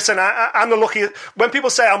listen, I'm the luckiest. When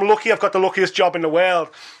people say I'm lucky, I've got the luckiest job in the world.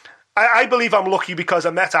 I believe I'm lucky because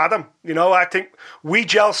I met Adam. I think we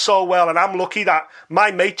gel so well, and I'm lucky that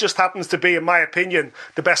my mate just happens to be, in my opinion,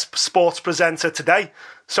 the best sports presenter today.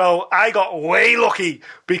 So I got way lucky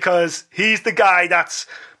because he's the guy that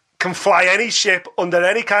can fly any ship under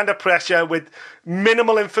any kind of pressure with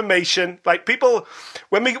minimal information. Like people,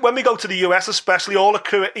 when we go to the US, especially all the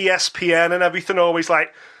crew at ESPN and everything, are always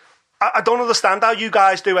like, I don't understand how you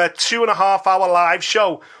guys do a 2.5-hour live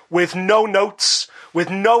show with no notes, with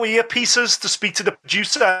no earpieces to speak to the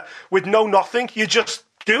producer, with no nothing. You just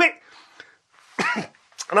do it.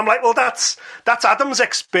 And I'm like, well, that's Adam's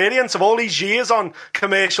experience of all these years on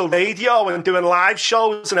commercial radio and doing live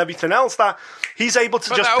shows and everything else, that he's able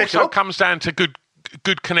to just pick also up. Comes down to good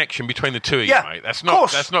connection between the two of you, Yeah, mate. That's of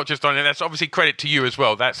course. not just on it. That's obviously credit to you as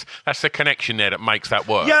well. That's the connection there that makes that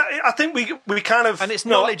work. Yeah, I think we kind of... And it's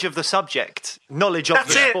knowledge of the subject, knowledge of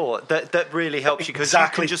the sport that really helps you, because you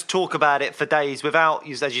can just talk about it for days without,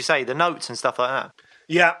 as you say, the notes and stuff like that.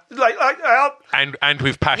 Yeah, and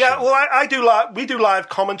with passion. Yeah, well, I do we do live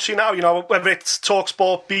commentary now. Whether it's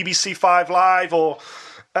TalkSport, BBC 5 Live, or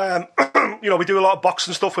we do a lot of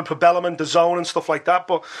boxing stuff with Probellum and DAZN and stuff like that.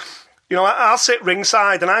 But I'll sit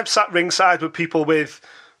ringside, and I've sat ringside with people with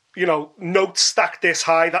notes stacked this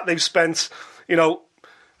high that they've spent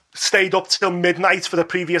stayed up till midnight for the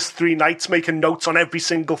previous 3 nights making notes on every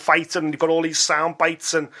single fight, and you've got all these sound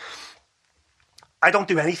bites, and I don't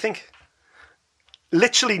do anything.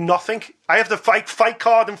 Literally nothing. I have the fight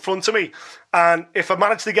card in front of me, and if I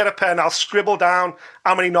manage to get a pen, I'll scribble down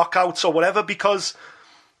how many knockouts or whatever, because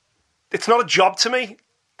it's not a job to me.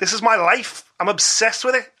 This is my life. I'm obsessed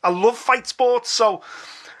with it. I love fight sports, so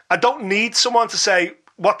I don't need someone to say,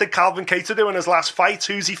 what did Calvin Kattar do in his last fight?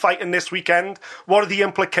 Who's he fighting this weekend? What are the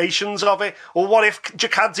implications of it? Or what if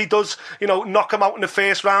Jakadze does, knock him out in the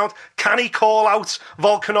first round? Can he call out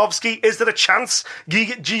Volkanovski? Is there a chance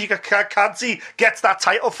Jakadze gets that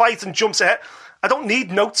title fight and jumps ahead? I don't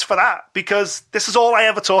need notes for that, because this is all I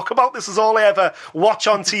ever talk about. This is all I ever watch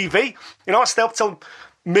on TV. I stay up till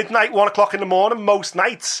midnight, 1 o'clock in the morning most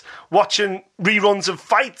nights watching reruns of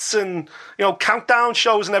fights and, countdown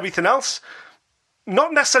shows and everything else.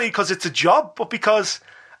 Not necessarily because it's a job, but because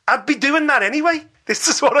I'd be doing that anyway. This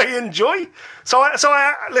is what I enjoy. So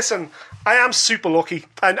I listen, I am super lucky,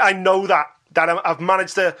 and I know that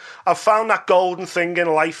I've found that golden thing in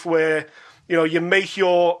life where, you make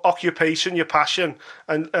your occupation your passion,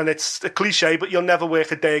 and it's a cliche, but you'll never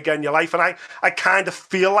work a day again in your life. And I kind of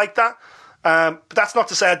feel like that. But that's not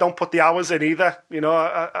to say I don't put the hours in either.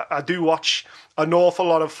 I do watch an awful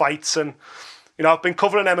lot of fights, and, I've been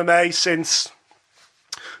covering MMA since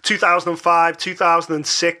 2005,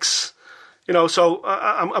 2006, so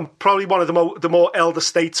I'm probably one of the more elder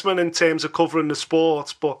statesmen in terms of covering the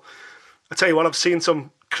sport. But I tell you what, I've seen some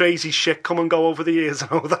crazy shit come and go over the years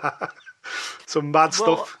and all that. Some mad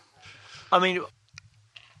stuff. I mean,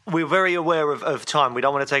 we're very aware of time. We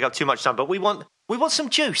don't want to take up too much time, but we want some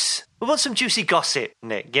juice. We want some juicy gossip,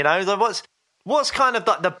 Nick. What's kind of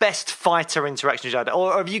like the best fighter interactions you had,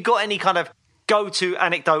 or have you got any kind of go-to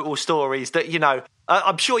anecdotal stories that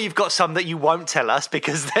I'm sure you've got some that you won't tell us,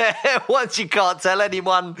 because once you can't tell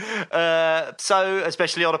anyone, so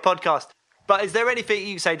especially on a podcast. But is there anything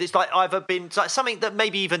you say that's like either been like something that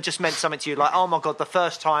maybe even just meant something to you, like, oh my god, the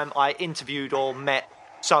first time I interviewed or met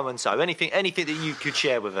so and so? Anything that you could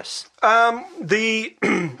share with us? The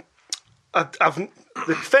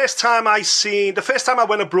first time I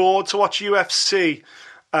went abroad to watch UFC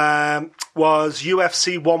was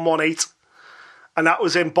UFC 118. And that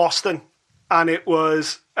was in Boston. And it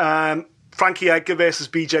was Frankie Edgar versus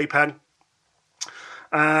BJ Penn.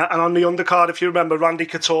 And on the undercard, if you remember, Randy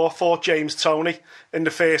Couture fought James Toney in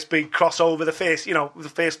the first big crossover, the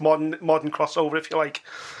first modern crossover, if you like.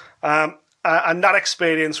 And that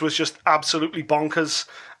experience was just absolutely bonkers.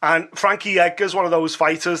 And Frankie Edgar's one of those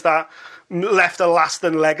fighters that left a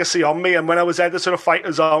lasting legacy on me. And when I was editor of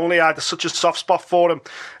Fighters Only, I had such a soft spot for him.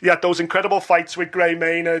 He had those incredible fights with Gray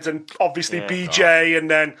Maynard and obviously BJ. And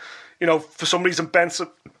then, for some reason, Benson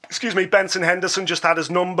Henderson just had his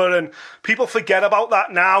number. And people forget about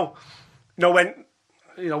that now. When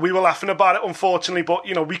we were laughing about it, unfortunately, but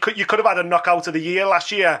you could have had a knockout of the year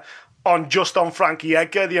last year on Frankie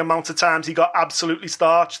Edgar. The amount of times he got absolutely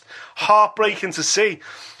starched, heartbreaking to see.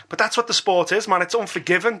 But that's what the sport is, man. It's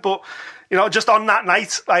unforgiving. But just on that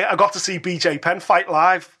night, I got to see BJ Penn fight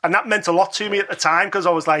live, and that meant a lot to me at the time because I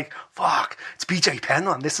was like, "Fuck, it's BJ Penn,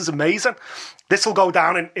 man! This is amazing. This will go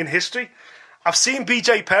down in history." I've seen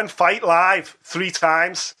BJ Penn fight live 3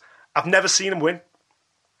 times. I've never seen him win.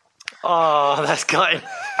 Oh, that's gutting.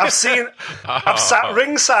 I've sat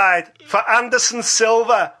ringside for Anderson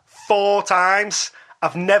Silva 4 times.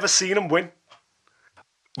 I've never seen him win.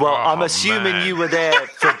 Well, I'm assuming you were there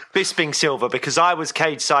for Bisping Silva because I was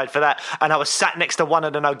cage side for that, and I was sat next to one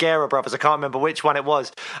of the Nogueira brothers. I can't remember which one it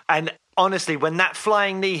was. And honestly, when that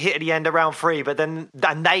flying knee hit at the end of round 3, and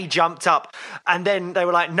they jumped up, and then they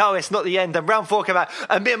were like, "No, it's not the end." And round 4 came out,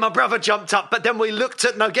 and me and my brother jumped up. But then we looked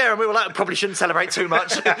at Nogueira and we were like, "Probably shouldn't celebrate too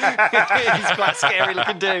much." He's quite a scary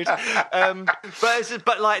looking dude.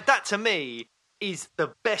 But like that to me is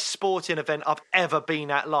the best sporting event I've ever been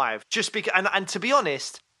at live. Just because, and to be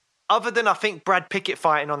honest, other than I think Brad Pickett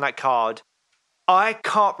fighting on that card, I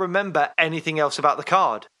can't remember anything else about the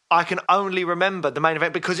card. I can only remember the main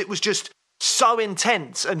event because it was just so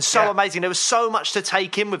intense and so amazing. There was so much to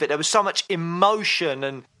take in with it. There was so much emotion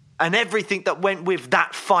and everything that went with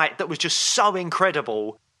that fight that was just so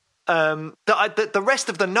incredible. That the rest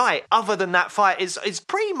of the night, other than that fight, is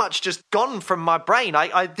pretty much just gone from my brain.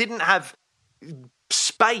 I didn't have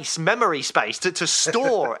memory space to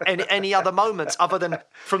store any other moments other than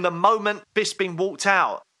from the moment Bisping walked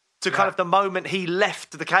out to kind of the moment he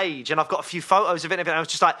left the cage. And I've got a few photos of it and I was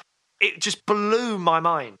just like, it just blew my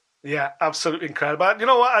mind. Yeah, absolutely incredible. You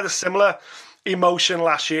know what? I had a similar emotion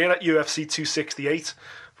last year at UFC 268,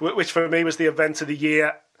 which for me was the event of the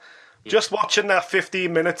year. Yeah. Just watching that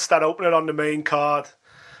 15 minutes, that opener on the main card,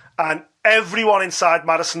 and everyone inside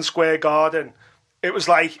Madison Square Garden, it was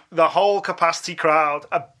like the whole capacity crowd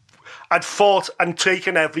had fought and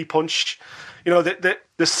taken every punch. The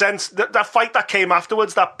sense that fight that came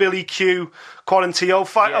afterwards, that Billy Q Quarantillo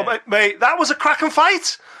fight, mate, that was a cracking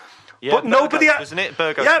fight. Yeah, but nobody had, wasn't it?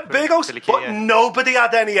 Burgos. Yeah, Burgos. But nobody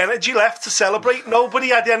had any energy left to celebrate. Nobody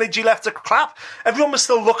had energy left to clap. Everyone was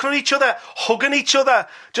still looking at each other, hugging each other,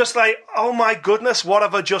 just like, oh my goodness, what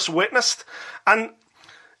have I just witnessed? And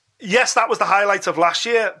yes, that was the highlight of last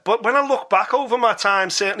year. But when I look back over my time,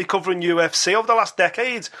 certainly covering UFC over the last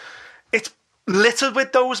decade, it's littered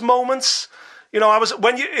with those moments.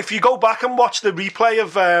 If you go back and watch the replay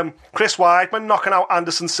of Chris Weidman knocking out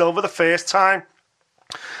Anderson Silva the first time,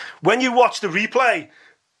 when you watch the replay,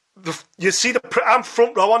 you see I'm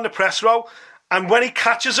front row on the press row, and when he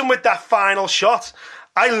catches him with that final shot,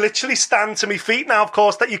 I literally stand to my feet now. Of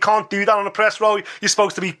course, that you can't do that on a press row. You're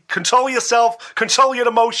supposed to control yourself, control your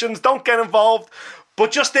emotions, don't get involved.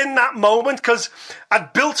 But just in that moment, because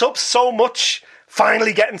I'd built up so much,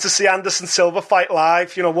 finally getting to see Anderson Silva fight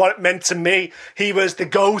live, what it meant to me. He was the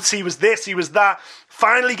GOAT, he was this, he was that.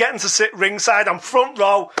 Finally getting to sit ringside, I'm front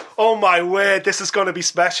row. Oh my word, this is going to be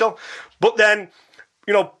special. But then,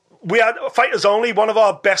 we had Fighters Only, one of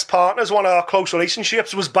our best partners, one of our close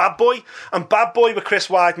relationships was Bad Boy. And Bad Boy were Chris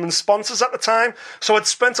Weidman's sponsors at the time. So I'd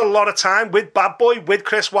spent a lot of time with Bad Boy, with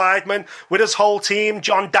Chris Weidman, with his whole team,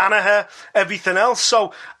 John Danaher, everything else.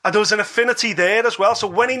 So there was an affinity there as well. So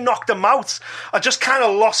when he knocked him out, I just kind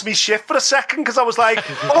of lost me shift for a second because I was like,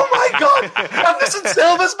 oh my God, Anderson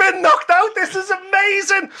Silva's been knocked out. This is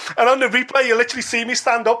amazing. And on the replay, you literally see me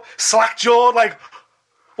stand up, slack-jawed, like,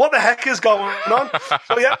 what the heck is going on?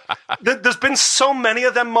 So yeah, there's been so many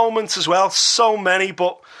of them moments as well, so many,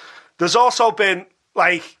 but there's also been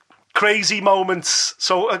like crazy moments.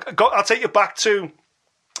 So I'll take you back to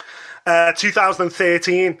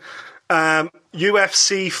 2013,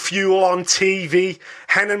 UFC Fuel on TV,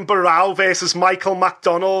 Henan Barao versus Michael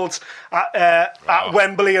McDonald at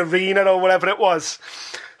Wembley Arena or whatever it was.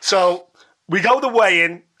 So we go the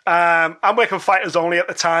weigh-in. I'm working Fighters Only at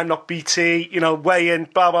the time, not BT, weigh-in,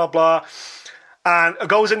 blah, blah, blah. And it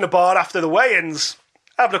goes in the bar after the weigh-ins,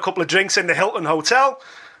 having a couple of drinks in the Hilton Hotel.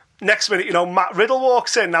 Next minute, Matt Riddle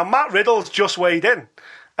walks in. Now, Matt Riddle's just weighed in.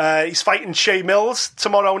 He's fighting Shea Mills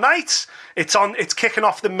tomorrow night. It's kicking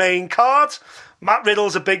off the main card. Matt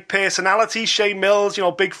Riddle's a big personality. Shea Mills,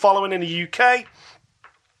 big following in the UK.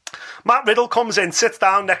 Matt Riddle comes in, sits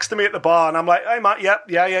down next to me at the bar, and I'm like, "Hey, Matt,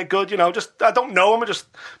 yeah, good." I don't know him. I'm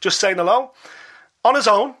just saying hello. On his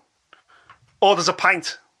own, orders a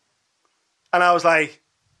pint, and I was like,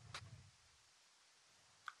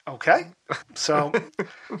 "Okay." So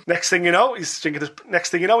next thing you know, he's drinking. Next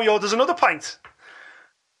thing you know, he orders another pint.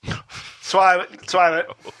 So I went,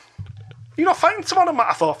 "You're not fighting tomorrow, Matt?"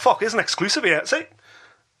 I thought, "Fuck, here's an exclusive here." Say,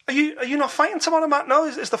 "Are you not fighting tomorrow, Matt? No,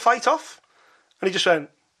 is the fight off?" And he just went,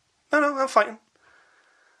 No, I'm fighting.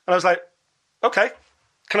 And I was like, "Okay,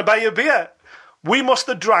 can I buy you a beer?" We must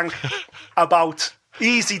have drank about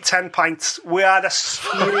easy 10 pints. We had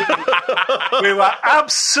we were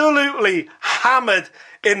absolutely hammered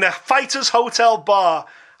in the Fighters Hotel bar.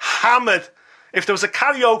 Hammered. If there was a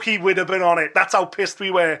karaoke, we'd have been on it. That's how pissed we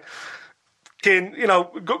were.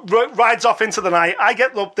 Rides off into the night. I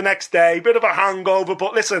get up the next day, bit of a hangover,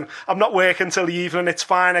 but listen, I'm not working till the evening. It's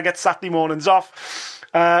fine. I get Saturday mornings off.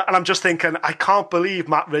 And I'm just thinking, I can't believe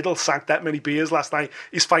Matt Riddle sank that many beers last night.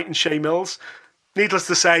 He's fighting Shea Mills. Needless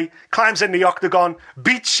to say, climbs in the octagon,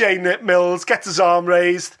 beats Shea Mills, gets his arm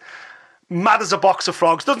raised, mad as a box of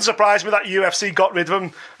frogs. Doesn't surprise me that UFC got rid of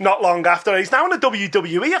him not long after. He's now in the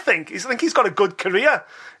WWE, I think. I think he's got a good career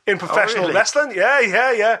in professional wrestling.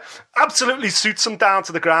 Yeah. Absolutely suits him down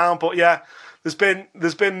to the ground. But yeah, there's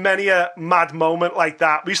been many a mad moment like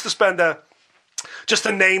that. We used to spend just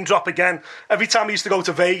a name drop again. Every time we used to go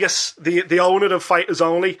to Vegas, the owner of Fighters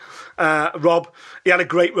Only, Rob, he had a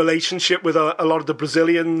great relationship with a lot of the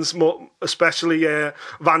Brazilians, especially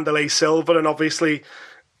Vanderlei Silva, and obviously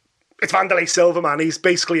it's Vanderlei Silva, man. He's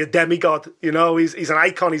basically a demigod. He's an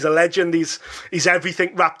icon. He's a legend. He's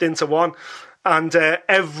everything wrapped into one. And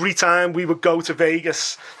every time we would go to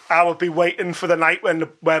Vegas, I would be waiting for the night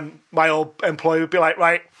when my old employer would be like,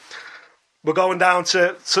 "Right, we're going down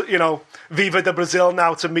to Viva de Brazil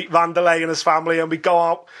now to meet Vanderlei and his family," and we'd go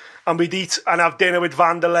out and we'd eat and have dinner with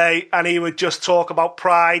Vanderlei, and he would just talk about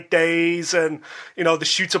Pride days and the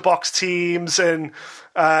shooter box teams and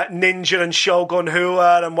Ninja and Shogun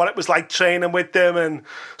Hua and what it was like training with them, and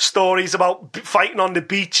stories about fighting on the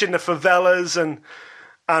beach in the favelas and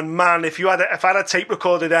man, if I had a tape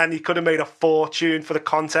recorder then, you could have made a fortune for the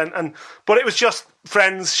content. But it was just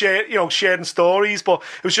friends sharing stories. But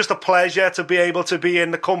it was just a pleasure to be able to be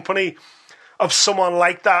in the company of someone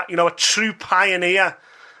like that, a true pioneer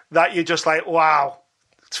that you're just like, wow,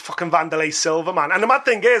 it's fucking Vanderlei Silva, man. And the mad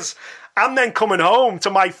thing is, I'm then coming home to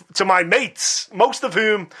my mates, most of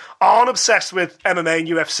whom aren't obsessed with MMA and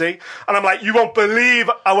UFC, and I'm like, "You won't believe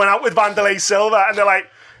I went out with Vanderlei Silva," and they're like,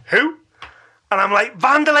 "Who?" And I'm like,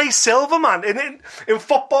 "Vanderlei Silva, man, in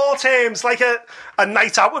football terms, like a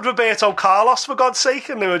night out with Roberto Carlos, for God's sake."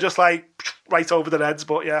 And they were just like, right over their heads.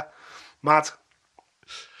 But yeah, mad.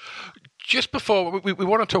 Just before, we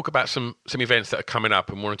want to talk about some events that are coming up,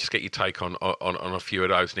 and want to just get your take on a few of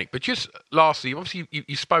those, Nick. But just lastly, obviously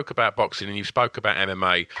you spoke about boxing and you spoke about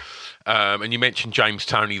MMA, and you mentioned James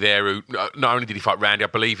Toney there, who not only did he fight Randy, I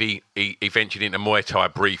believe he ventured into Muay Thai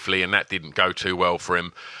briefly, and that didn't go too well for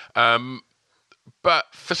him. But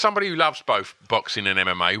for somebody who loves both boxing and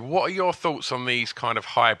MMA, what are your thoughts on these kind of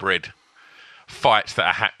hybrid fights that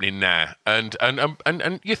are happening now? And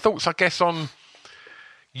your thoughts, I guess, on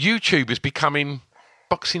YouTubers becoming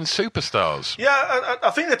boxing superstars? Yeah,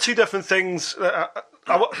 I think they're two different things.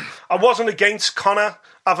 I wasn't against Conor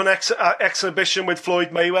having an exhibition with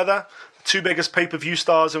Floyd Mayweather, the two biggest pay-per-view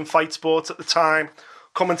stars in fight sports at the time,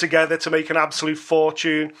 coming together to make an absolute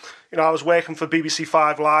fortune. I was working for BBC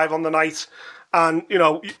 5 Live on the night, and,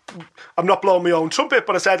 I'm not blowing my own trumpet,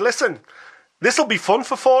 but I said, listen, this will be fun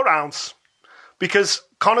for 4 rounds because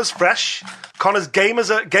Conor's fresh, Conor's game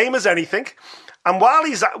as anything, and while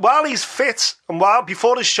he's fit and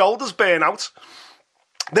before his shoulders burn out,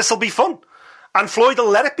 this will be fun, and Floyd will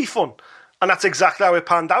let it be fun. And that's exactly how it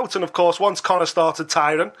panned out. And of course, once Conor started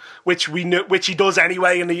tiring, which he does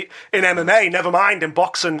anyway in MMA, never mind in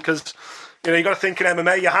boxing, because you got to think in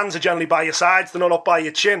MMA, your hands are generally by your sides, they're not up by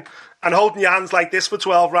your chin. And holding your hands like this for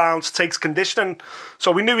 12 rounds takes conditioning.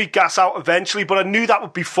 So we knew he'd gas out eventually, but I knew that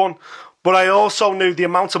would be fun. But I also knew the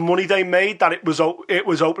amount of money they made, that it was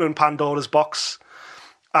opening Pandora's box.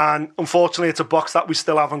 And unfortunately, it's a box that we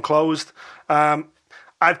still haven't closed.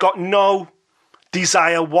 I've got no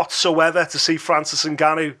desire whatsoever to see Francis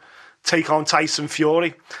Ngannou take on Tyson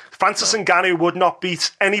Fury. Francis Ngannou would not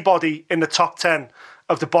beat anybody in the top 10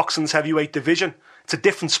 of the boxing's heavyweight division. It's a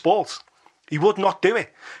different sport. He would not do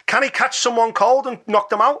it. Can he catch someone cold and knock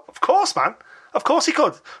them out? Of course, man. Of course he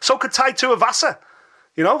could. So could Tai Tuivasa.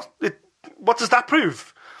 You know, what does that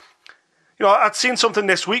prove? You know, I'd seen something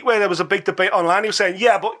this week where there was a big debate online. He was saying,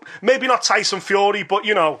 yeah, but maybe not Tyson Fury, but,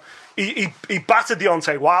 you know, he battered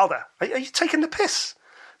Deontay Wilder. Are you taking the piss?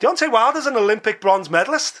 Deontay Wilder's an Olympic bronze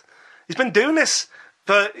medalist. He's been doing this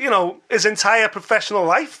for, you know, his entire professional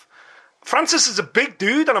life. Francis is a big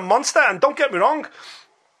dude and a monster, and don't get me wrong,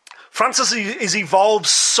 Francis has evolved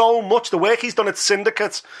so much. The work he's done at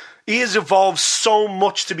Syndicate, he has evolved so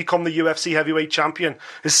much to become the UFC heavyweight champion.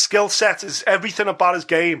 His skill set, everything about his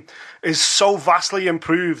game is so vastly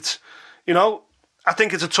improved. You know, I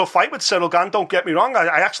think it's a tough fight with Cyril Gane, don't get me wrong.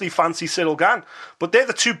 I actually fancy Cyril Gane. But they're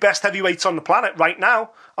the two best heavyweights on the planet right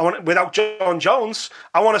now. Without John Jones,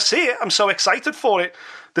 I want to see it. I'm so excited for it.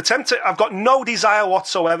 I've got no desire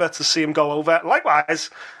whatsoever to see him go over. Likewise,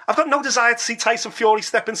 I've got no desire to see Tyson Fury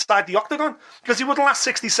step inside the octagon because he wouldn't last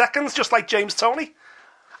 60 seconds, just like James Toney.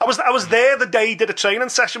 I was there the day he did a training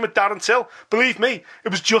session with Darren Till. Believe me, it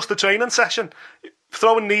was just a training session.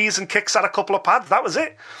 Throwing knees and kicks at a couple of pads, that was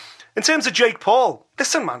it. In terms of Jake Paul,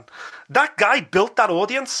 listen, man, that guy built that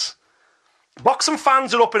audience. Boxing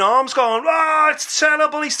fans are up in arms going, it's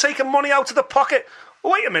terrible, he's taking money out of the pocket.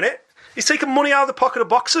 Wait a minute. He's taking money out of the pocket of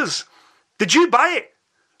boxers. Did you buy it?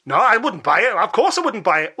 No, I wouldn't buy it. Of course I wouldn't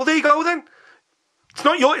buy it. Well, there you go then.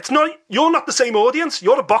 You're not the same audience.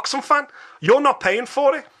 You're a boxing fan. You're not paying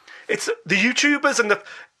for it. It's the YouTubers and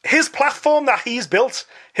his platform that he's built,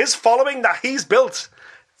 his following that he's built,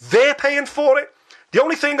 they're paying for it. The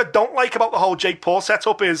only thing I don't like about the whole Jake Paul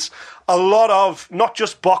setup is a lot of, not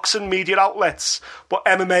just boxing media outlets, but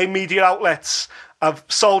MMA media outlets have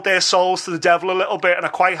sold their souls to the devil a little bit and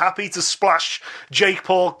are quite happy to splash Jake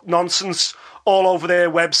Paul nonsense all over their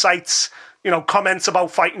websites. You know, comments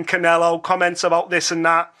about fighting Canelo, comments about this and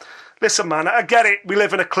that. Listen, man, I get it. We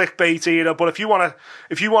live in a clickbait era, but if you wanna,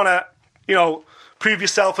 you know, prove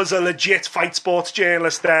yourself as a legit fight sports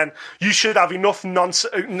journalist, then you should have enough nonce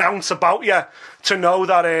about you to know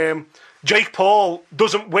that Jake Paul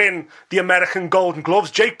doesn't win the American Golden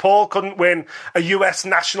Gloves. Jake Paul couldn't win a US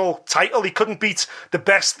national title. He couldn't beat the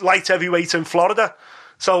best light heavyweight in Florida.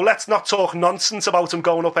 So let's not talk nonsense about him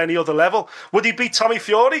going up any other level. Would he beat Tommy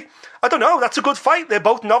Fury? I don't know. That's a good fight. They're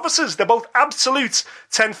both novices. They're both absolute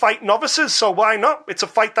 10-fight novices. So why not? It's a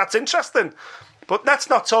fight that's interesting. But let's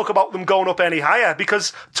not talk about them going up any higher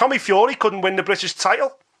because Tommy Fury couldn't win the British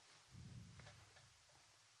title.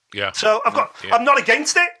 Yeah. So I'm not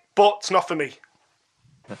against it, but it's not for me.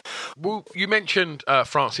 Well, you mentioned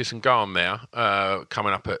Francis and Gane there,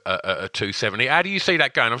 coming up at 270. How do you see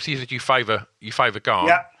that going? Obviously, you said you favour Gane.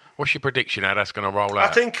 Yeah. What's your prediction how that's going to roll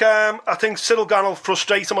out? I think Cyril Gane will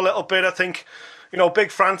frustrate him a little bit. I think, you know,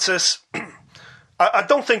 Big Francis. I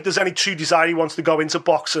don't think there's any true desire he wants to go into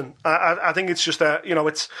boxing. I think it's just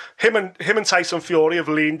it's him and Tyson Fury have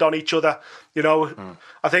leaned on each other. You know,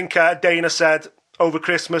 I think Dana said over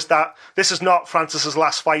Christmas that this is not Francis's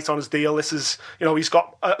last fight on his deal. This is, you know, he's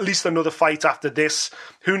got at least another fight after this.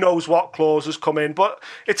 Who knows what clauses come in, but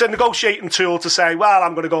it's a negotiating tool to say, well,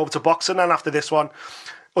 I'm going to go over to boxing and after this one.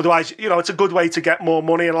 Otherwise, you know, it's a good way to get more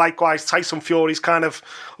money. And likewise, Tyson Fury's kind of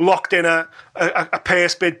locked in a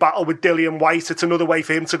purse bid battle with Dillian White. It's another way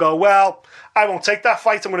for him to go, well, I won't take that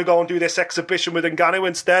fight. I'm going to go and do this exhibition with Ngannou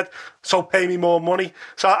instead. So pay me more money.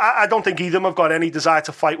 So I don't think either of them have got any desire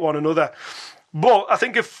to fight one another. But I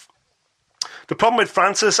think if the problem with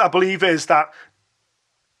Francis, I believe, is that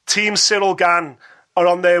Team Cyril Gane are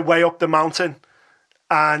on their way up the mountain.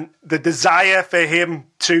 And the desire for him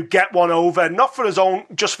to get one over, not for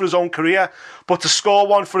just for his own career, but to score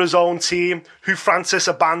one for his own team, who Francis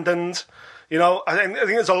abandoned. You know, I think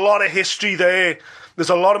there's a lot of history there. There's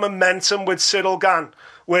a lot of momentum with Cyril Gane,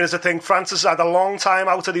 whereas I think Francis had a long time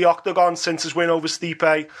out of the octagon since his win over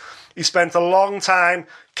Stipe. He spent a long time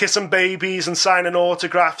kissing babies and signing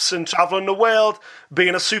autographs and travelling the world,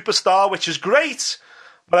 being a superstar, which is great.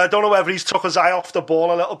 But I don't know whether he's took his eye off the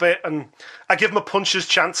ball a little bit, and I give him a puncher's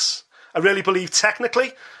chance. I really believe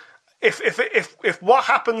technically, if what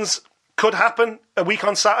happens could happen a week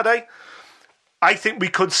on Saturday, I think we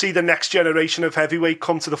could see the next generation of heavyweight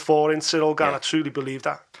come to the fore in Cyril Gane. Yeah. I truly believe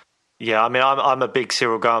that. Yeah, I mean, I'm a big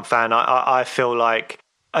Cyril Gane fan. I feel like,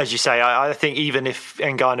 as you say, I think even if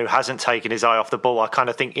Ngannou hasn't taken his eye off the ball, I kind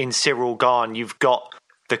of think in Cyril Gane, you've got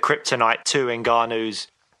the kryptonite to Ngannou's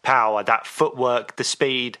power, that footwork, the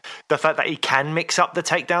speed, the fact that he can mix up the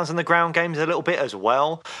takedowns and the ground games a little bit as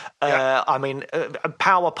well. Yeah. I mean,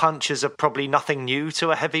 power punches are probably nothing new to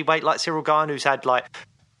a heavyweight like Cyril Gane, who's had like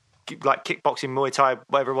like kickboxing, Muay Thai,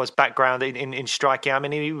 whatever it was, background in striking. I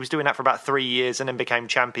mean, he was doing that for about 3 years and then became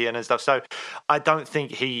champion and stuff. So I don't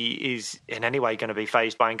think he is in any way going to be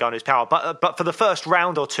fazed by Ngannou's power. But for the first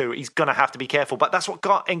round or two, he's going to have to be careful. But that's what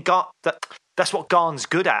that's what Garn's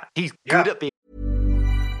good at. He's good at being.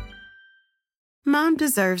 Mom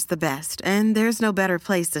deserves the best, and there's no better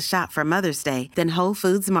place to shop for Mother's Day than Whole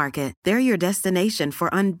Foods Market. They're your destination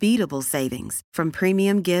for unbeatable savings, from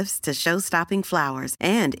premium gifts to show-stopping flowers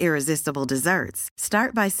and irresistible desserts.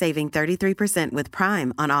 Start by saving 33% with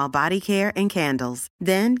Prime on all body care and candles.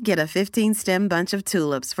 Then get a 15-stem bunch of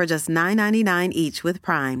tulips for just $9.99 each with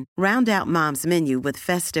Prime. Round out Mom's menu with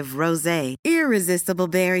festive rosé, irresistible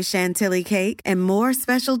berry chantilly cake, and more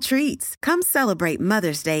special treats. Come celebrate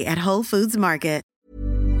Mother's Day at Whole Foods Market.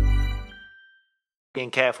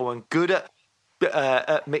 Being careful and good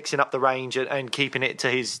at mixing up the range and keeping it to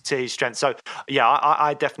his strength. So yeah,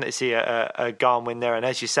 I definitely see a Garn win there. And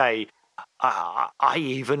as you say, I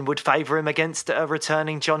even would favour him against a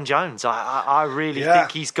returning John Jones. I really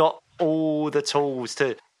think he's got all the tools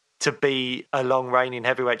to be a long reigning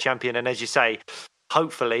heavyweight champion. And as you say,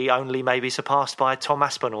 hopefully only maybe surpassed by Tom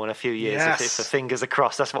Aspinall in a few years. If the fingers are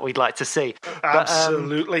crossed, that's what we'd like to see.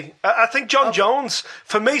 Absolutely. I think John Jones,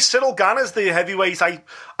 for me, Cyril Gane is the heavyweight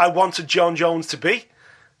I wanted John Jones to be.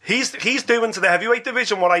 He's doing to the heavyweight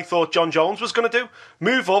division what I thought John Jones was going to do.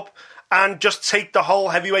 Move up and just take the whole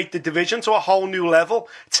heavyweight division to a whole new level,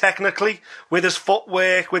 technically, with his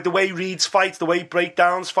footwork, with the way he reads fights, the way he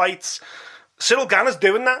breakdowns fights. Cyril Gane's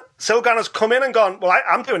doing that. Cyril Gane's come in and gone, well,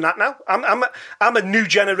 I'm doing that now. I'm a new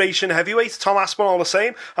generation heavyweight. Tom Aspinall the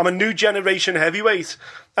same. I'm a new generation heavyweight.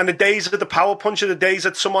 And the days of the power puncher, the days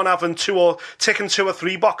of someone having ticking 2 or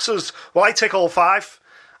 3 boxes, well, I take all 5.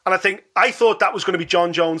 And I thought that was going to be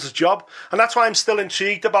John Jones' job. And that's why I'm still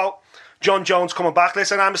intrigued about John Jones coming back.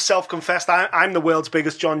 Listen, I'm a self-confessed, I'm the world's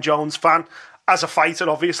biggest John Jones fan. As a fighter,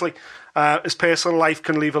 obviously. His personal life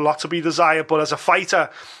can leave a lot to be desired. But as a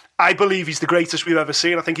fighter, I believe he's the greatest we've ever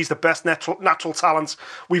seen. I think he's the best natural talent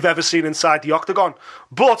we've ever seen inside the octagon.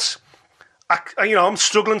 But, I'm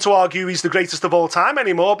struggling to argue he's the greatest of all time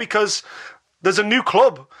anymore because there's a new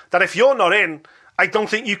club that if you're not in, I don't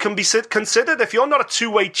think you can be considered. If you're not a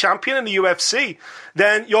 2-weight champion in the UFC,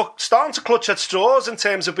 then you're starting to clutch at straws in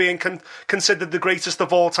terms of being considered the greatest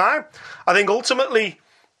of all time. I think ultimately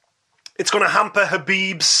it's going to hamper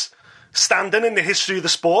Khabib's standing in the history of the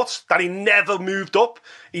sport, that he never moved up.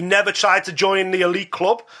 He never tried to join the elite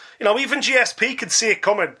club. Even GSP could see it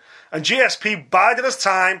coming. And GSP bided his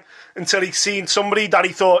time until he'd seen somebody that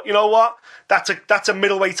he thought, you know what, that's a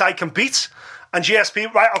middleweight I can beat. And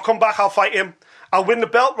GSP, right, I'll come back, I'll fight him. I'll win the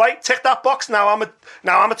belt, right? Tick that box. Now I'm a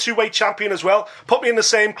 2-weight champion as well. Put me in the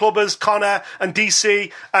same club as Conor and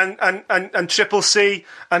DC and Triple C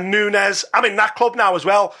and Nunes. I'm in that club now as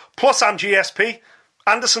well. Plus I'm GSP.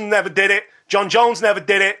 Anderson never did it. John Jones never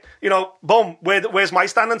did it. Boom, where's my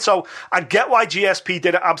standing? So I get why GSP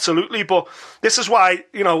did it, absolutely. But this is why,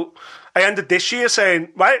 I ended this year saying,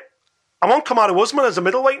 right, I want Kamaru Usman as a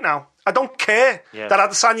middleweight now. I don't care that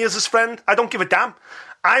Adesanya is his friend. I don't give a damn.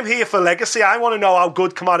 I'm here for legacy. I want to know how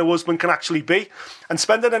good Kamaru Usman can actually be. And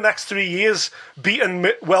spending the next 3 years beating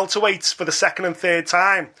welterweights for the second and third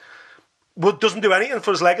time doesn't do anything for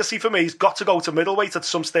his legacy for me. He's got to go to middleweight at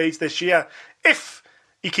some stage this year. If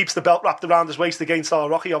he keeps the belt wrapped around his waist against Al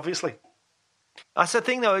Rocky, obviously. That's the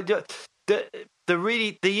thing, though. The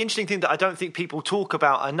interesting thing that I don't think people talk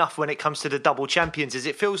about enough when it comes to the double champions is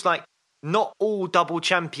it feels like not all double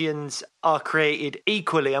champions are created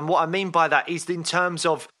equally. And what I mean by that is in terms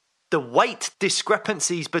of the weight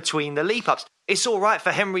discrepancies between the leap-ups. It's all right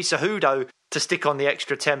for Henry Cejudo to stick on the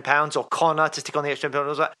extra 10 pounds or Conor to stick on the extra 10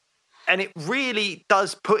 pounds. And it really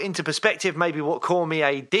does put into perspective maybe what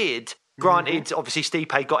Cormier did. Granted, obviously,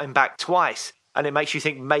 Stipe got him back twice, and it makes you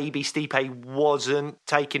think maybe Stipe wasn't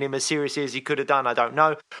taking him as seriously as he could have done. I don't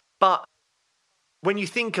know. But when you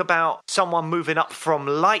think about someone moving up from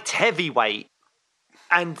light heavyweight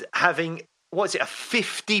and having, a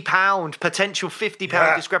 50-pound, potential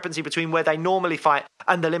 50-pound discrepancy between where they normally fight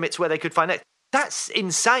and the limits where they could fight next, that's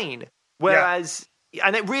insane. Whereas,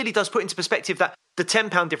 and it really does put into perspective that the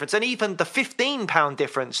 10-pound difference and even the 15-pound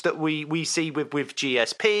difference that we see with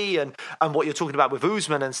GSP and what you're talking about with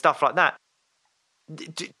Usman and stuff like that.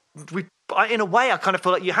 In a way, I kind of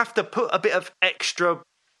feel like you have to put a bit of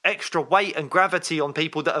extra weight and gravity on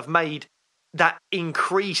people that have made that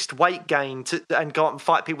increased weight gain and go out and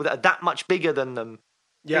fight people that are that much bigger than them.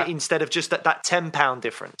 Instead of just that 10-pound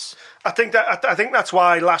difference. I think that's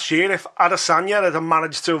why last year, if Adesanya had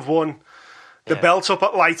managed to have won the belt up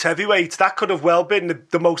at light heavyweight. That could have well been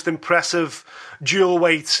the most impressive dual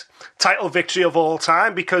weight title victory of all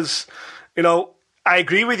time because, you know, I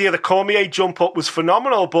agree with you, the Cormier jump up was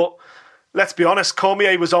phenomenal, but let's be honest,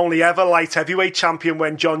 Cormier was only ever light heavyweight champion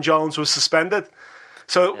when John Jones was suspended.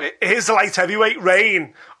 So his light heavyweight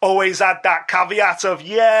reign always had that caveat of,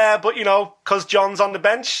 but, you know, because John's on the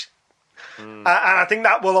bench. And I think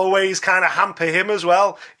that will always kind of hamper him as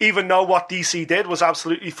well, even though what DC did was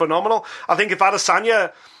absolutely phenomenal. I think if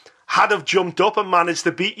Adesanya had have jumped up and managed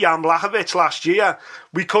to beat Jan Blachowicz last year,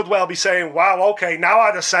 we could well be saying, wow, okay, now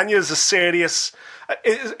Adesanya is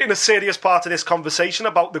in a serious part of this conversation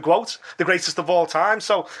about the GOAT, the greatest of all time.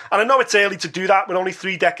 So, and I know it's early to do that. We're only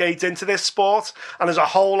 3 decades into this sport, and there's a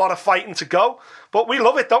whole lot of fighting to go. But we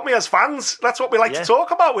love it, don't we, as fans? That's what we like to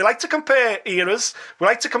talk about. We like to compare eras. We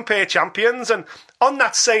like to compare champions. And on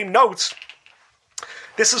that same note,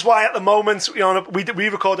 this is why at the moment, you know, we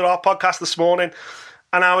recorded our podcast this morning,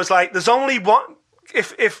 and I was like, there's only one.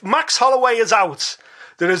 If Max Holloway is out,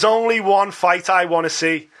 there is only one fight I want to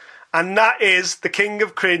see, and that is the King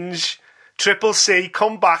of Cringe, Triple C,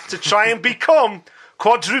 come back to try and become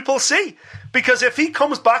Quadruple C. Because if he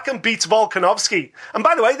comes back and beats Volkanovski, and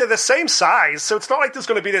by the way, they're the same size, so it's not like there's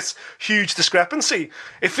going to be this huge discrepancy.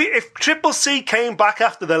 If Triple C came back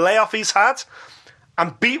after the layoff he's had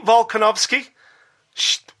and beat Volkanovski,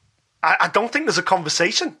 I don't think there's a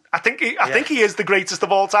conversation. I think he is the greatest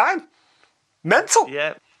of all time. Mental.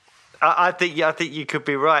 Yeah. I think you could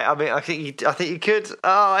be right. I mean, I think you could.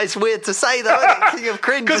 Oh, it's weird to say that. King of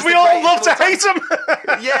Cringe, because we all love to hate him.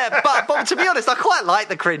 Yeah, but to be honest, I quite like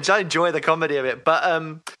the cringe. I enjoy the comedy of it.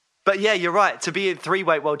 But yeah, you're right. To be a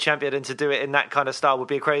 3-weight world champion and to do it in that kind of style would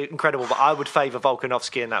be incredible. But I would favour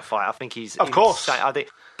Volkanovski in that fight. I think he's of course. I think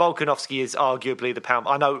Volkanovski is arguably the pound.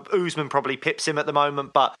 I know Usman probably pips him at the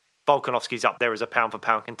moment, but Volkanovski's up there as a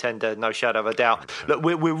pound-for-pound contender, no shadow of a doubt. Look,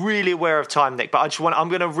 we're really aware of time, Nick, but I'm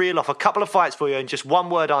going to reel off a couple of fights for you and just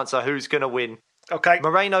one-word answer, who's going to win. Okay.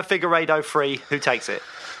 Moreno-Figueiredo 3, who takes it?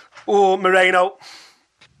 Oh, Moreno.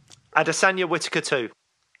 Adesanya Whittaker 2.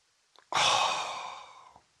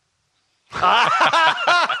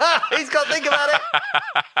 He's got to think about it.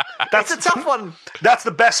 That's a tough one. That's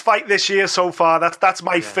the best fight this year so far. That's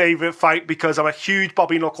my favourite fight because I'm a huge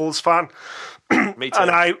Bobby Knuckles fan. Me too.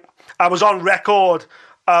 And I was on record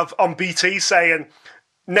on BT saying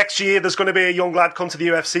next year there's going to be a young lad come to the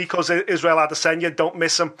UFC because Israel Adesanya, don't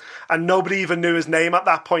miss him. And nobody even knew his name at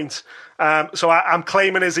that point. So I'm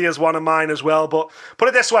claiming Izzy as one of mine as well. But put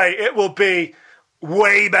it this way, it will be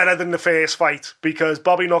way better than the first fight because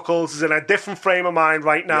Bobby Knuckles is in a different frame of mind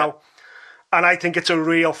right now. Yeah. And I think it's a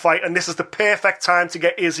real fight. And this is the perfect time to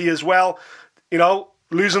get Izzy as well. You know,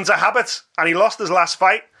 losing's a habit. And he lost his last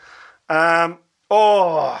fight. I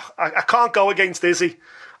can't go against Izzy.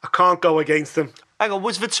 I can't go against him. Hang on,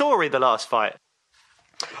 was Vettori the last fight?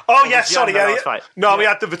 Oh, yes, sorry. Yeah. No, he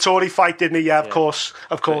had the Vittori fight, didn't he? Yeah, of course.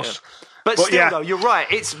 Yeah. But still, though, you're right.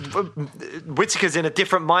 It's Whittaker's in a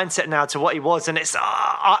different mindset now to what he was, and it's.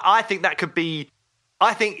 I think that could be.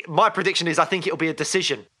 I think my prediction is I think it'll be a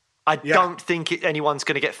decision. I don't think anyone's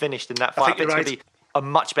going to get finished in that fight. I think it's going to be a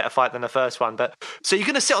much better fight than the first one. But so you're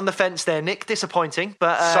going to sit on the fence there, Nick. Disappointing,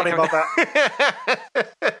 but sorry about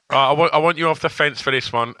that. I want you off the fence for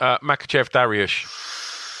this one, Makhachev Dariush.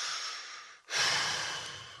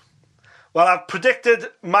 Well, I've predicted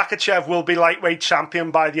Makhachev will be lightweight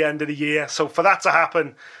champion by the end of the year. So for that to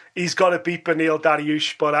happen, he's got to beat Beneil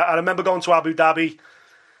Dariush. But I remember going to Abu Dhabi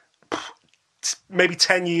maybe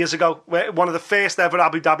 10 years ago, one of the first ever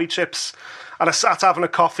Abu Dhabi trips. And I sat having a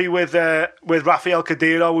coffee with Rafael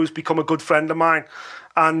Cadero, who's become a good friend of mine.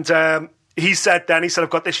 And he said, I've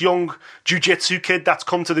got this young jiu-jitsu kid that's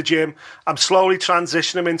come to the gym. I'm slowly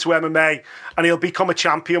transitioning him into MMA. And he'll become a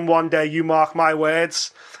champion one day, you mark my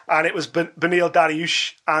words. And it was Beneil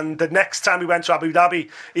Dariush. And the next time we went to Abu Dhabi,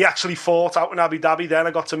 he actually fought out in Abu Dhabi. Then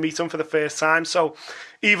I got to meet him for the first time. So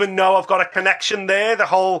even though I've got a connection there, the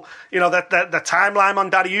whole, the timeline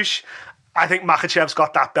on Dariush, I think Makhachev's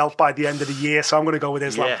got that belt by the end of the year. So I'm going to go with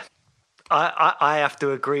Islam. Yeah. I have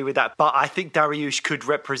to agree with that. But I think Dariush could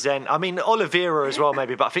represent, Oliveira as well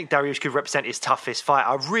maybe, but I think Dariush could represent his toughest fight.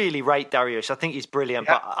 I really rate Dariush. I think he's brilliant.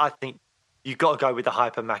 Yeah. But I think you've got to go with the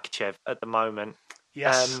hyper Makhachev at the moment.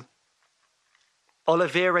 Yes.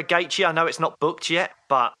 Oliveira Gaethje, I know it's not booked yet,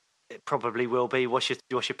 but it probably will be. What's your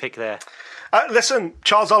pick there? Listen,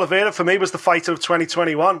 Charles Oliveira for me was the fighter of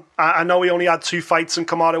 2021. I know he only had 2 fights and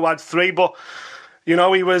Kamaru had 3, but he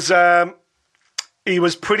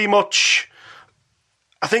was pretty much.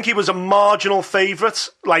 I think he was a marginal favourite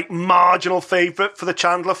for the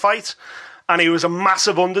Chandler fight. And he was a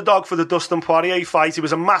massive underdog for the Dustin Poirier fight. He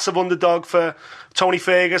was a massive underdog for Tony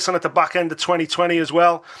Ferguson at the back end of 2020 as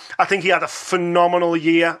well. I think he had a phenomenal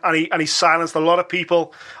year, and he silenced a lot of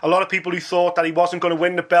people who thought that he wasn't going to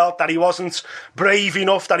win the belt, that he wasn't brave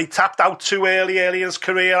enough, that he tapped out too early in his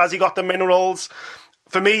career as he got the minerals.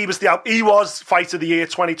 For me, he was Fight of the Year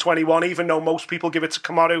 2021, even though most people give it to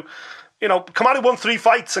Kamaru. You know, Kamaru won 3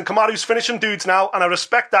 fights, and Kamaru's finishing dudes now, and I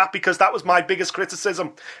respect that because that was my biggest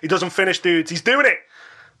criticism. He doesn't finish dudes. He's doing it,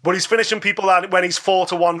 but he's finishing people when he's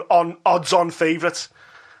 4-1 on odds-on favourites.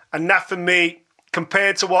 And that, for me,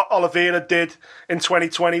 compared to what Oliveira did in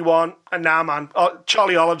 2021, and now, man,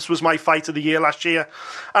 Charlie Olives was my Fight of the Year last year.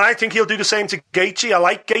 And I think he'll do the same to Gaethje. I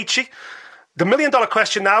like Gaethje. The million-dollar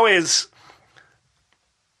question now is,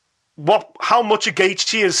 how much of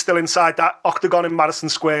Gaethje is still inside that octagon in Madison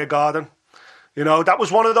Square Garden? You know, that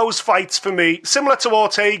was one of those fights for me, similar to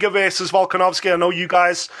Ortega versus Volkanovski. I know you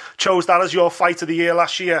guys chose that as your Fight of the Year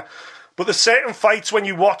last year. But there's certain fights when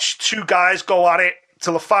you watch two guys go at it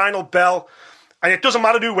till the final bell, and it doesn't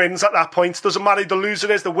matter who wins at that point. It doesn't matter who the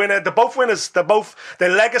loser is, the winner. They're both winners. Their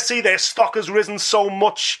legacy, their stock has risen so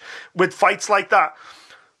much with fights like that.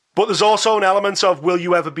 But there's also an element of, will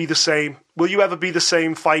you ever be the same? Will you ever be the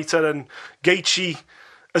same fighter? And Gaethje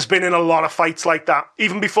has been in a lot of fights like that.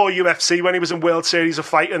 Even before UFC, when he was in World Series of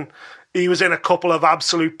Fighting, he was in a couple of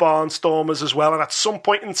absolute barnstormers as well. And at some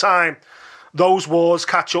point in time, those wars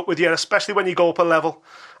catch up with you, especially when you go up a level.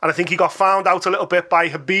 And I think he got found out a little bit by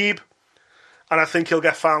Khabib. And I think he'll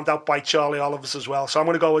get found out by Charlie Olives as well. So I'm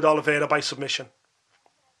going to go with Oliveira by submission.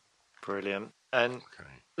 Brilliant. And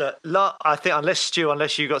look, I think unless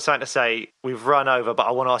you got something to say, we've run over, but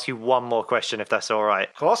I want to ask you one more question, if that's all right.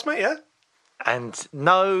 Of course, mate, yeah. And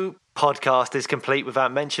no podcast is complete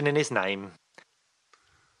without mentioning his name.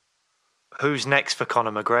 Who's next for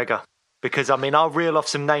Conor McGregor? Because, I mean, I'll reel off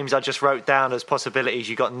some names I just wrote down as possibilities.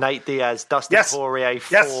 You got Nate Diaz, Dustin Poirier,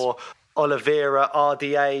 Oliveira,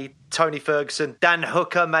 RDA, Tony Ferguson, Dan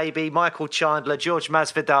Hooker maybe, Michael Chandler, George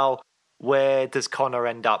Masvidal. Where does Conor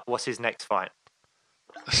end up? What's his next fight?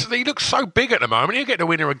 He looks so big at the moment. He'll get the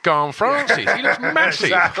winner of Garn Francis. He looks massive.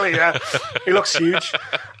 Exactly, yeah. He looks huge.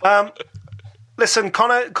 Listen,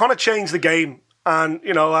 Conor changed the game. And,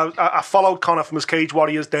 you know, I followed Conor from his Cage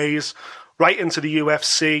Warriors days right into the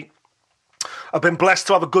UFC. I've been blessed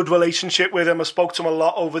to have a good relationship with him. I spoke to him a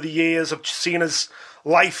lot over the years. I've seen his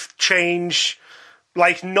life change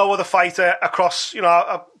like no other fighter across, you know,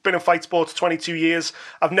 I've been in fight sports 22 years.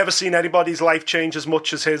 I've never seen anybody's life change as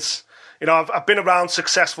much as his. You know, I've been around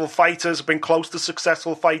successful fighters, I've been close to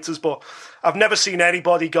successful fighters, but I've never seen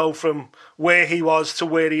anybody go from where he was to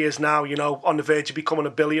where he is now, you know, on the verge of becoming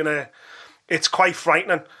a billionaire. It's quite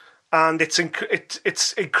frightening. And it's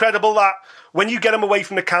incredible that when you get him away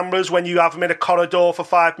from the cameras, when you have him in a corridor for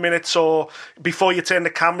 5 minutes or before you turn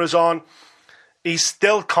the cameras on, he's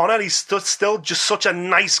still Conor. He's still just such a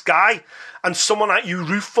nice guy and someone that you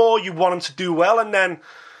root for, you want him to do well. And then,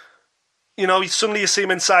 you know, suddenly you see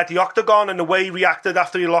him inside the octagon and the way he reacted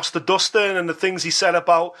after he lost to Dustin and the things he said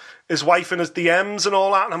about his wife and his DMs and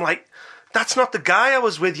all that. And I'm like, that's not the guy I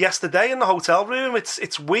was with yesterday in the hotel room.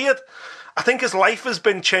 It's weird. I think his life has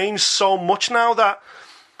been changed so much now that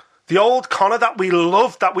the old Conor that we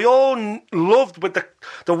loved, that we all loved with the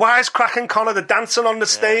wisecracking Conor, the dancing on the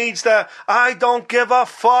stage, the I don't give a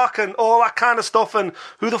fuck and all that kind of stuff, and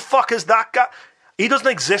who the fuck is that guy? He doesn't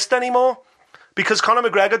exist anymore because Conor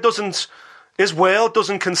McGregor his world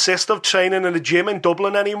doesn't consist of training in a gym in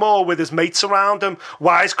Dublin anymore with his mates around him,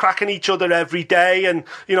 wisecracking each other every day and,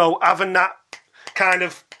 you know, having that kind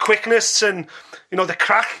of quickness and, you know, the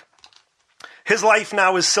crack. His life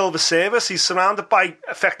now is silver service. He's surrounded by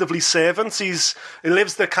effectively servants. He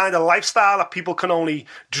lives the kind of lifestyle that people can only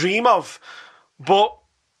dream of. But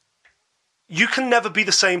you can never be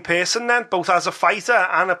the same person then, both as a fighter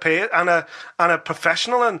and a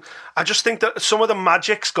professional. And I just think that some of the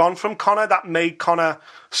magic's gone from Conor that made Conor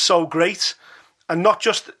so great. And not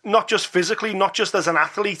just physically, not just as an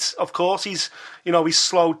athlete. Of course, he's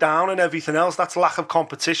slowed down and everything else. That's lack of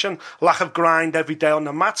competition, lack of grind every day on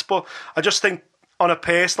the mats. But I just think on a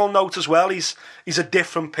personal note as well, he's a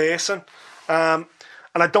different person. And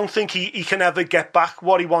I don't think he can ever get back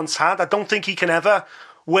what he once had. I don't think he can ever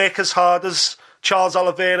work as hard as Charles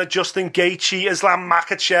Oliveira, Justin Gaethje, Islam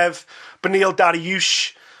Makhachev, Beneil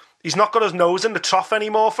Dariush. He's not got his nose in the trough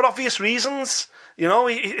anymore for obvious reasons. You know,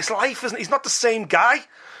 his life isn't. He's not the same guy.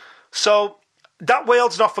 So that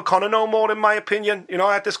world's not for Conor no more, in my opinion. You know,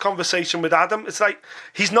 I had this conversation with Adam. It's like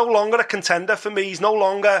he's no longer a contender for me. He's no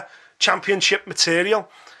longer championship material.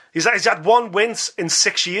 He's had one win in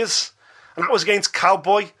 6 years, and that was against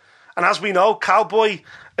Cowboy. And as we know, Cowboy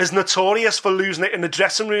is notorious for losing it in the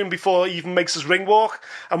dressing room before he even makes his ring walk.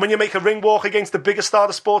 And when you make a ring walk against the biggest star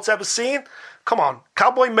the sport's ever seen, come on,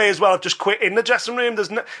 Cowboy may as well have just quit in the dressing room.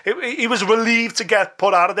 He was relieved to get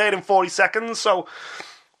put out of there in 40 seconds. So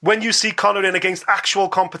when you see Conor in against actual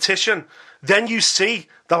competition, then you see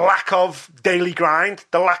the lack of daily grind,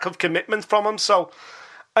 the lack of commitment from him. So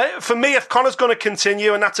for me, if Conor's going to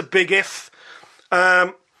continue, and that's a big if,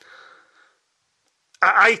 I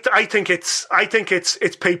think it's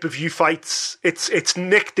pay-per-view fights. It's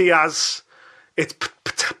Nick Diaz. It's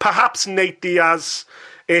perhaps Nate Diaz.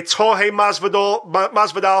 It's Jorge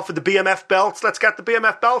Masvidal for the BMF belt. Let's get the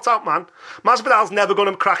BMF belt out, man. Masvidal's never going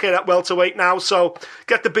to crack it at welterweight now, so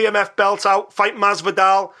get the BMF belt out, fight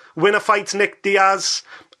Masvidal, winner fights Nick Diaz.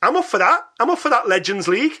 I'm up for that. I'm up for that Legends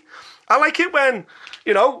League. I like it when,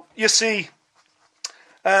 you see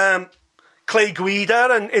Clay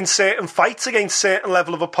Guida in certain fights against certain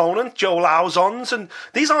level of opponent, Joe Lauzons, and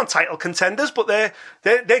these aren't title contenders, but they're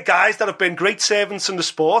guys that have been great servants in the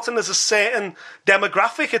sport, and there's a certain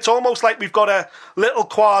demographic. It's almost like we've got a little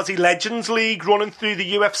quasi-Legends League running through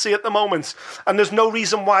the UFC at the moment, and there's no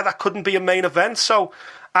reason why that couldn't be a main event. So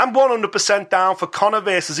I'm 100% down for Conor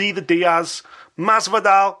versus either Diaz,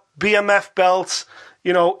 Masvidal, BMF belt,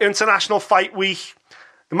 International Fight Week.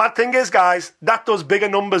 The mad thing is, guys, that does bigger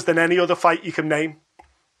numbers than any other fight you can name.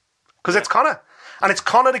 Because it's Conor. And it's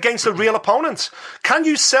Conor against a real opponent. Can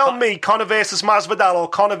you sell me Conor versus Masvidal or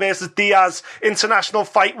Conor versus Diaz International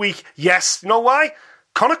Fight Week? Yes. You know why?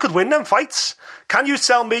 Conor could win them fights. Can you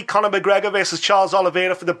sell me Conor McGregor versus Charles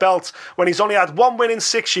Oliveira for the belt when he's only had one win in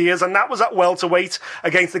 6 years, and that was at welterweight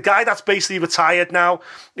against the guy that's basically retired now?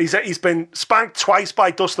 He's been spanked twice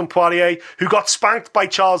by Dustin Poirier, who got spanked by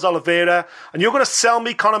Charles Oliveira, and you're going to sell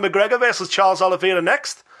me Conor McGregor versus Charles Oliveira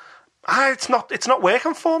next? It's not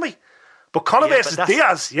working for me. But Conor versus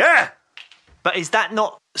Diaz, yeah. But is that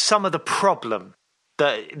not some of the problem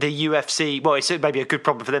that the UFC? Well, it's maybe a good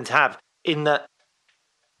problem for them to have, in that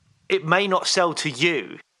it may not sell to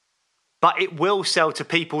you, but it will sell to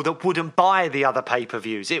people that wouldn't buy the other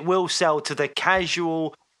pay-per-views. It will sell to the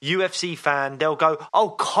casual UFC fan. They'll go,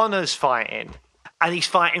 oh, Conor's fighting, and he's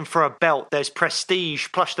fighting for a belt. There's prestige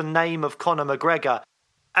plus the name of Conor McGregor.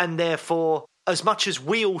 And therefore, as much as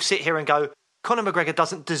we all sit here and go, Conor McGregor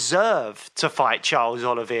doesn't deserve to fight Charles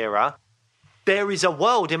Oliveira, there is a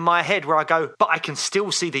world in my head where I go, but I can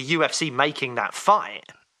still see the UFC making that fight.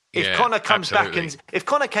 If Conor comes back if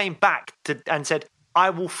Conor came back and said, I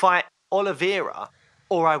will fight Oliveira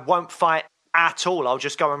or I won't fight at all, I'll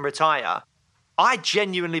just go and retire, I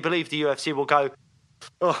genuinely believe the UFC will go,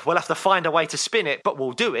 oh, we'll have to find a way to spin it, but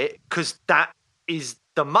we'll do it because that is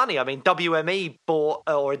the money. I mean, WME bought,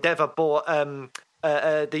 or Endeavor bought the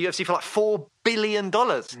UFC for like $4 billion.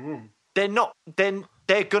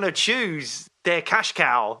 They're going to choose their cash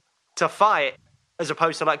cow to fight as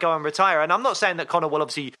opposed to go and retire. And I'm not saying that Conor will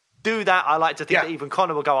obviously do that. I like to think that even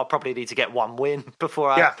Conor will go, I'll probably need to get one win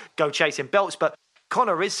before I go chasing belts. But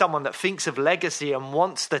Conor is someone that thinks of legacy and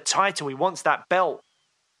wants the title. He wants that belt.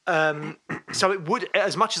 So it would,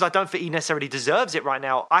 as much as I don't think he necessarily deserves it right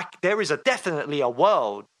now, there is definitely a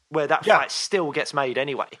world where that fight still gets made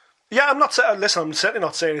anyway. Yeah, I'm certainly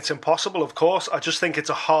not saying it's impossible, of course. I just think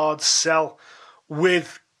it's a hard sell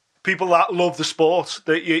with people that love the sport,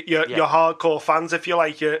 that your hardcore fans, if you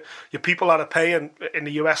like, your people that are paying in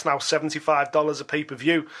the US now $75 a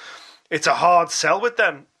pay-per-view. It's a hard sell with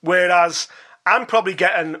them. Whereas I'm probably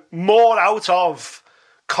getting more out of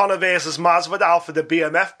Conor versus Masvidal for the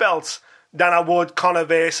BMF belt than I would Conor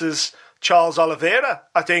versus Charles Oliveira.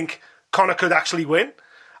 I think Conor could actually win.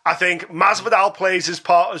 I think Masvidal plays his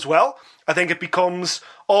part as well. I think it becomes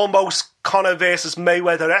almost Conor versus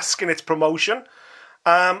Mayweather-esque in its promotion.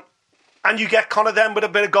 And you get Conor then with a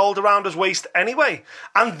bit of gold around his waist anyway.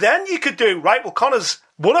 And then you could do, right, well, Conor's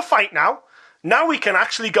won a fight now. Now we can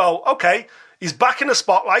actually go, okay, he's back in the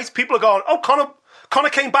spotlight. People are going, oh, Conor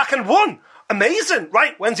came back and won. Amazing.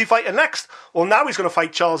 Right, when's he fighting next? Well, now he's going to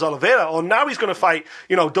fight Charles Oliveira. Or now he's going to fight,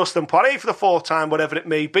 Dustin Poirier for the fourth time, whatever it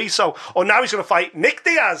may be. Or now he's going to fight Nick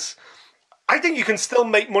Diaz. I think you can still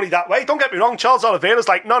make money that way. Don't get me wrong. Charles Oliveira's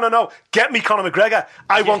like, no. Get me Conor McGregor.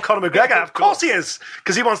 I want Conor McGregor. Of course he is,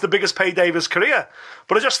 because he wants the biggest payday of his career.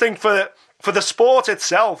 But I just think for the sport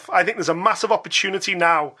itself, I think there's a massive opportunity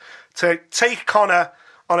now to take Conor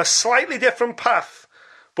on a slightly different path,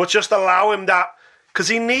 but just allow him that, because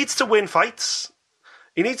he needs to win fights.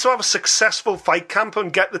 He needs to have a successful fight camp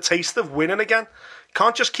and get the taste of winning again. You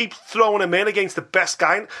can't just keep throwing him in against the best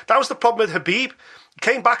guy. That was the problem with Khabib. He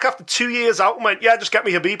came back after 2 years out and went, just get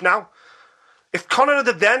me Khabib now. If Conor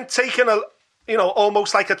had then taken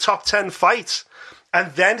almost like a top 10 fight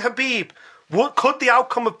and then Habib. Could the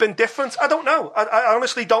outcome have been different? I don't know. I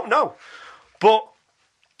honestly don't know. But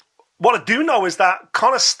what I do know is that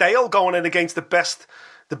Conor stale going in against the best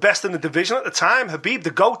in the division at the time, Habib,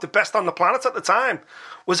 the GOAT, the best on the planet at the time,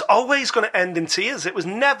 was always going to end in tears. It was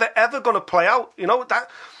never, ever going to play out. You know, that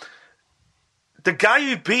the guy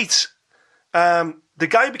who beat, the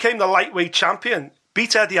guy who became the lightweight champion,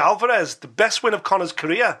 beat Eddie Alvarez, the best win of Conor's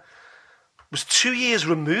career, was 2 years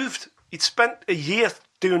removed. He'd spent a year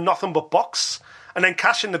doing nothing but box and then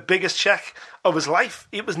cashing the biggest check of his life.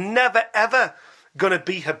 It was never, ever going to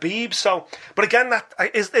be Habib. So, but again,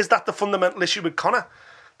 is that the fundamental issue with Conor?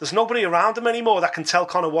 There's nobody around him anymore that can tell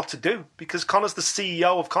Conor what to do because Conor's the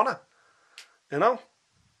CEO of Conor, you know?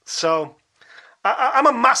 So I'm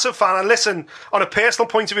a massive fan. And listen, on a personal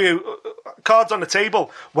point of view, cards on the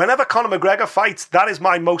table, whenever Conor McGregor fights, that is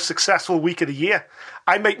my most successful week of the year.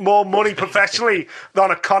 I make more money professionally than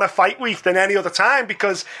a Conor fight week than any other time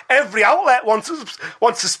because every outlet wants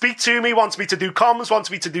to speak to me, wants me to do comms, wants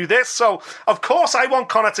me to do this. So, of course, I want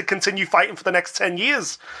Conor to continue fighting for the next 10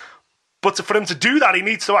 years. But for him to do that, he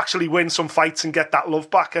needs to actually win some fights and get that love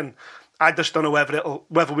back. And I just don't know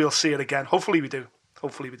whether we'll see it again. Hopefully we do.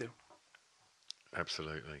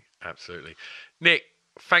 Absolutely. Nick,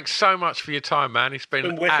 thanks so much for your time, man. It's been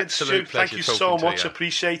an absolute pleasure. Thank you so much.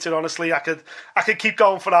 Appreciate it. Honestly, I could keep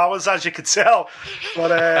going for hours, as you could tell.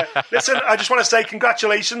 But listen, I just want to say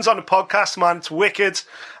congratulations on the podcast, man. It's wicked.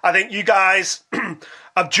 I think you guys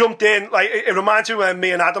have jumped in. Like it reminds me when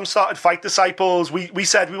me and Adam started Fight Disciples. We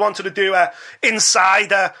said we wanted to do a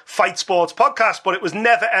insider fight sports podcast, but it was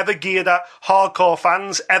never ever geared at hardcore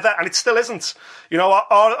fans ever, and it still isn't. You know,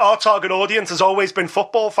 our target audience has always been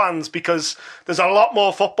football fans because there's a lot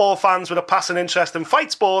more football fans with a passing interest in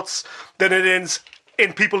fight sports than it is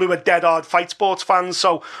in people who are dead hard fight sports fans.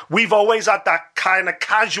 So we've always had that kind of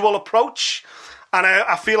casual approach. And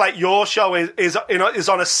I feel like your show is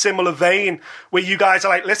on a similar vein where you guys are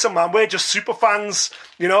like, listen, man, we're just super fans,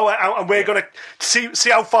 you know, and we're going to see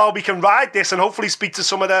how far we can ride this and hopefully speak to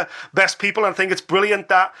some of the best people. And I think it's brilliant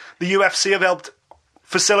that the UFC have helped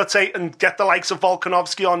facilitate and get the likes of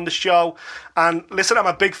Volkanovski on the show. And listen, I'm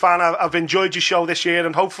a big fan. I've enjoyed your show this year,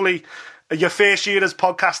 and hopefully your first year as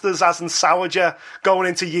podcasters hasn't soured you going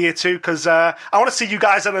into year two, because I want to see you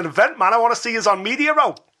guys at an event, man. I want to see you on Media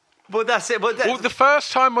Row. Well, that's it. Well, the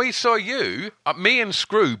first time we saw you, me and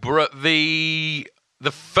Scroob were at the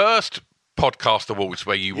first podcast awards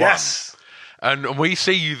where you won. And we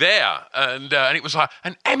see you there, and it was like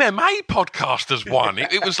an MMA podcast has won.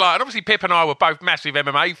 It was like, and obviously Pip and I were both massive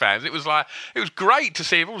MMA fans. It was great to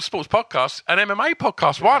see all the sports podcasts, an MMA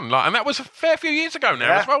podcast won, like, and that was a fair few years ago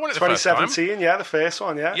now as well. Wasn't it, 2017, the first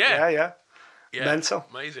one, yeah. Mental,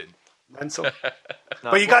 amazing, mental.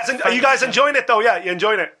 But are you guys enjoying it though? Yeah, you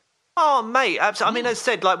enjoying it? Oh, mate, absolutely. I mean, as I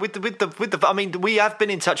said, like with the, I mean, we have been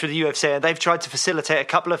in touch with the UFC and they've tried to facilitate a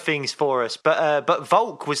couple of things for us, but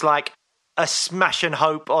Volk was like a smash and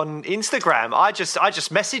hope on Instagram. I just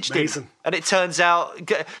messaged him, and it turns out,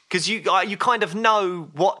 because you kind of know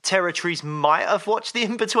what territories might have watched the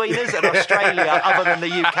In-Betweeners, and Australia, other than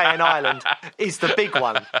the UK and Ireland, is the big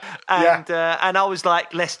one. And and I was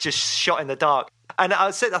like, let's just shot in the dark. And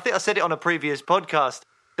I think I said it on a previous podcast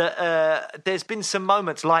that there's been some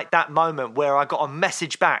moments like that moment where I got a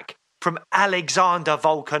message back from Alexander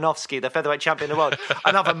Volkanovski, the featherweight champion of the world,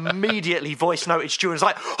 and I've immediately voice noted Stu and was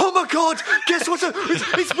like, oh my God, guess what?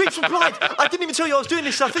 It's replied. I didn't even tell you I was doing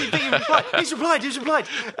this. I think he replied. He's replied.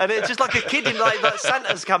 And it's just like a kid in like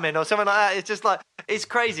Santa's coming or something like that. It's just like, it's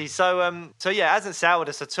crazy. So yeah, it hasn't soured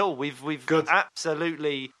us at all. We've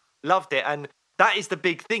absolutely loved it. And that is the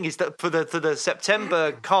big thing, is that for the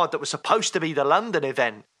September card that was supposed to be the London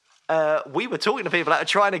event, we were talking to people that are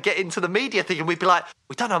trying to get into the media thing, and we'd be like,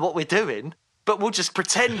 we don't know what we're doing, but we'll just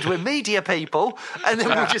pretend we're media people, and then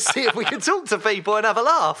we'll just see if we can talk to people and have a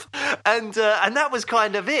laugh. And that was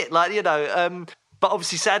kind of it, like, you know. But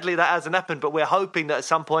obviously, sadly, that hasn't happened. But we're hoping that at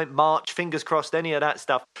some point, March, fingers crossed, any of that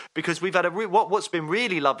stuff, because we've had what's been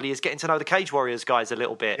really lovely is getting to know the Cage Warriors guys a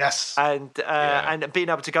little bit. Yes. And being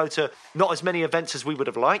able to go to not as many events as we would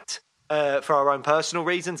have liked for our own personal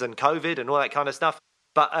reasons and COVID and all that kind of stuff.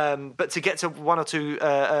 But to get to one or two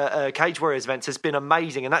Cage Warriors events has been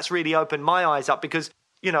amazing, and that's really opened my eyes up, because,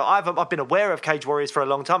 you know, I've been aware of Cage Warriors for a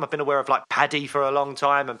long time. I've been aware of like Paddy for a long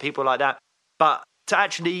time and people like that. But to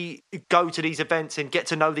actually go to these events and get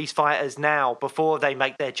to know these fighters now before they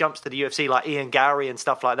make their jumps to the UFC, like Ian Gowrie and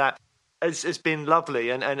stuff like that, has been lovely,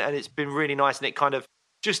 and it's been really nice, and it kind of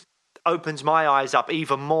just opens my eyes up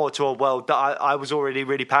even more to a world that I was already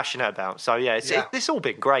really passionate about. So yeah, it's all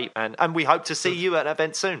been great, man, and we hope to see you at an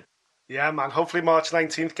event soon. Yeah, man, hopefully March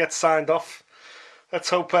 19th gets signed off. Let's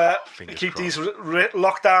hope they keep these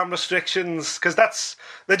lockdown restrictions, because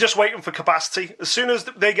they're just waiting for capacity. As soon as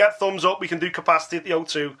they get thumbs up, we can do capacity at the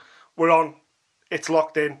O2. We're on. It's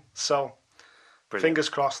locked in. So, fingers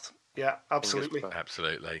crossed. Yeah, absolutely.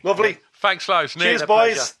 Absolutely. Lovely. Thanks loads, Nick. Cheers,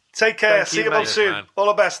 boys. Take care. See you both soon. Man. All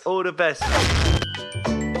the best. All the best.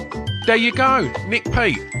 There you go. Nick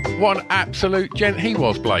Peet. What an absolute gent he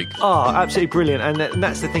was, Blake. Oh, absolutely brilliant. And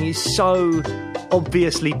that's the thing. He's so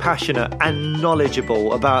obviously passionate and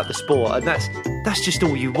knowledgeable about the sport. And that's just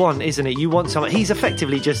all you want, isn't it? You want someone... He's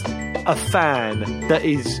effectively just a fan that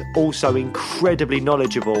is also incredibly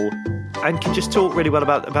knowledgeable and can just talk really well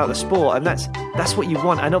about the sport, and that's what you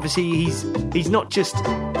want. And obviously he's not just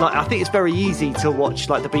like, I think it's very easy to watch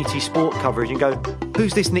like the BT Sport coverage and go,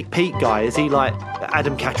 who's this Nick Peet guy? Is he like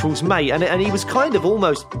Adam Catterall's mate? And he was kind of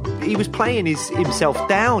almost, he was playing himself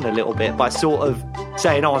down a little bit by sort of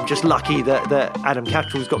saying, I'm just lucky that Adam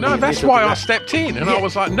Catterall's got me. No, that's why I stepped in, and I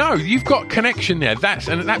was like, no, you've got connection there.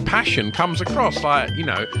 And that passion comes across. Like,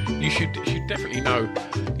 you should definitely know,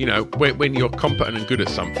 when you're competent and good at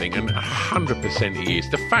something, and 100% he is.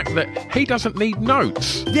 The fact that he doesn't need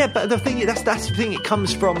notes. Yeah, but the thing is, that's the thing. It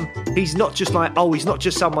comes from, he's not just like, he's not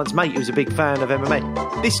just someone's mate who's a big fan of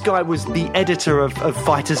MMA. This guy was the editor of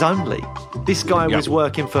Fighters Only. This guy was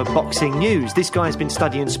working for Boxing News. This guy's been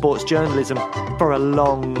studying sports journalism for a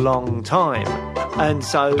long, long time. And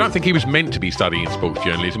so... I don't think he was meant to be studying sports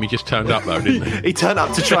journalism. He just turned up, though, didn't he? He turned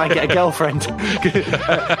up to try and get a girlfriend.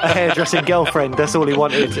 a hairdressing girlfriend. That's all he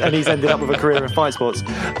wanted. And he's ended up with a career in fight sports.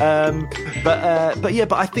 But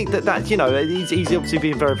I think that he's obviously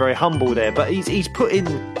being very, very humble there. But he's put in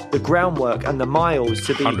the groundwork and the miles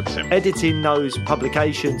to be 100%. Editing those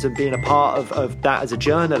publications and being a part of that as a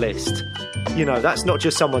journalist. That's not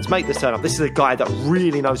just someone's mate that's turned up. This is a guy that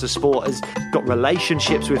really knows the sport, has got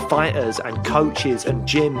relationships with fighters and coaches and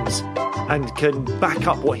gyms, and can back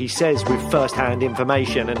up what he says with first-hand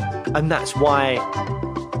information. And that's why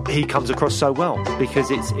he comes across so well, because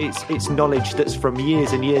it's knowledge that's from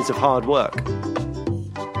years and years of hard work.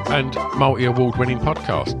 And multi-award winning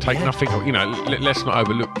podcast. Take nothing, let's not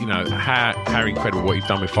overlook, how incredible what he's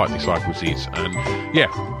done with Fight Disciples is. And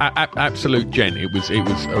absolute gent. It was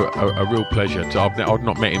a real pleasure. I've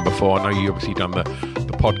not met him before. I know you obviously done the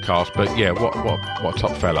podcast, but yeah, what a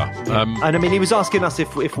top fella. And I mean, he was asking us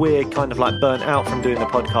if we're kind of like burnt out from doing the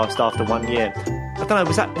podcast after 1 year. I don't know,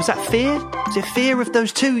 was that fear? Was it fear of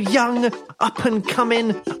those two young,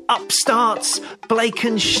 up-and-coming upstarts, Blake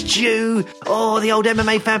and Stu? Oh, the old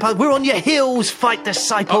MMA fan part. We're on your heels, Fight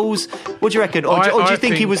Disciples. What do you reckon? Or do you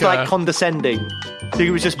think he was like condescending? I think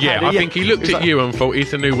he was just... I think he looked at you and thought,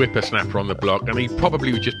 he's the new whippersnapper on the block, and he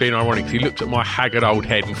probably was just being ironic. He looked at my haggard old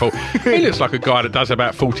head and thought, he looks like a guy that does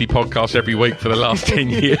about 40 podcasts every week for the last 10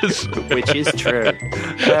 years. Which is true.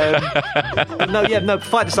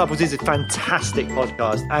 Fight Disciples is a fantastic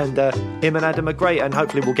podcast, and him and Adam are great, and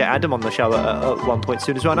hopefully we'll get Adam on the show at one point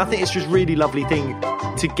soon as well. And I think it's just really lovely thing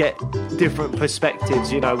to get different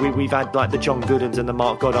perspectives. We've had like the John Goodens and the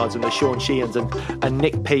Mark Goddards and the Sean Sheehans, and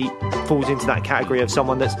Nick Peet falls into that category of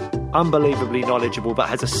someone that's unbelievably knowledgeable but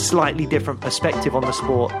has a slightly different perspective on the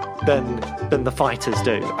sport than the fighters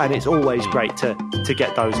do. And it's always great to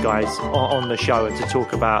get those guys on the show and to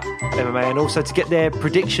talk about MMA, and also to get their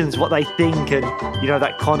predictions, what they think. And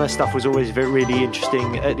that Conor stuff was always really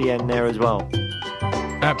interesting at the end there as well.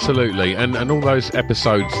 Absolutely, and all those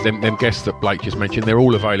episodes, them guests that Blake just mentioned, they're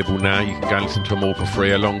all available now. You can go and listen to them all for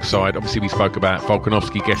free, alongside, obviously we spoke about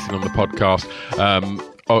Volkanovski guesting on the podcast.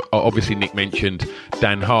 Obviously Nick mentioned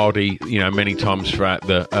Dan Hardy, many times throughout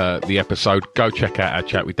the episode. Go check out our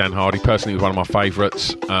chat with Dan Hardy. Personally, it was one of my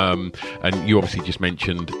favourites. And you obviously just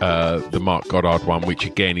mentioned the Mark Goddard one, which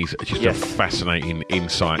again is just a fascinating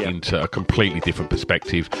insight into a completely different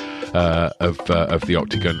perspective of the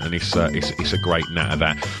octagon, and it's a great nat of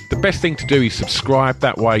that. The best thing to do is subscribe.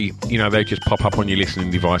 That way, they just pop up on your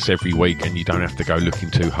listening device every week, and you don't have to go looking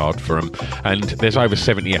too hard for them. And there's over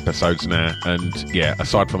 70 episodes now, and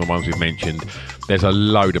aside from the ones we've mentioned, there's a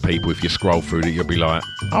load of people, if you scroll through, that you'll be like,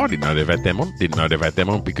 I didn't know they've had them on,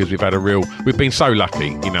 because we've been so lucky,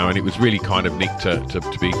 and it was really kind of Nick to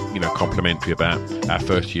be, complimentary about our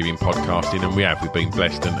first year in podcasting, and we've been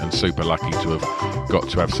blessed and super lucky to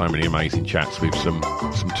have so many amazing chats with some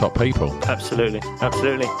top people. Absolutely.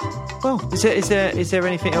 Well, is there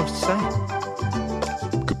anything else to say?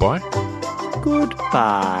 Goodbye.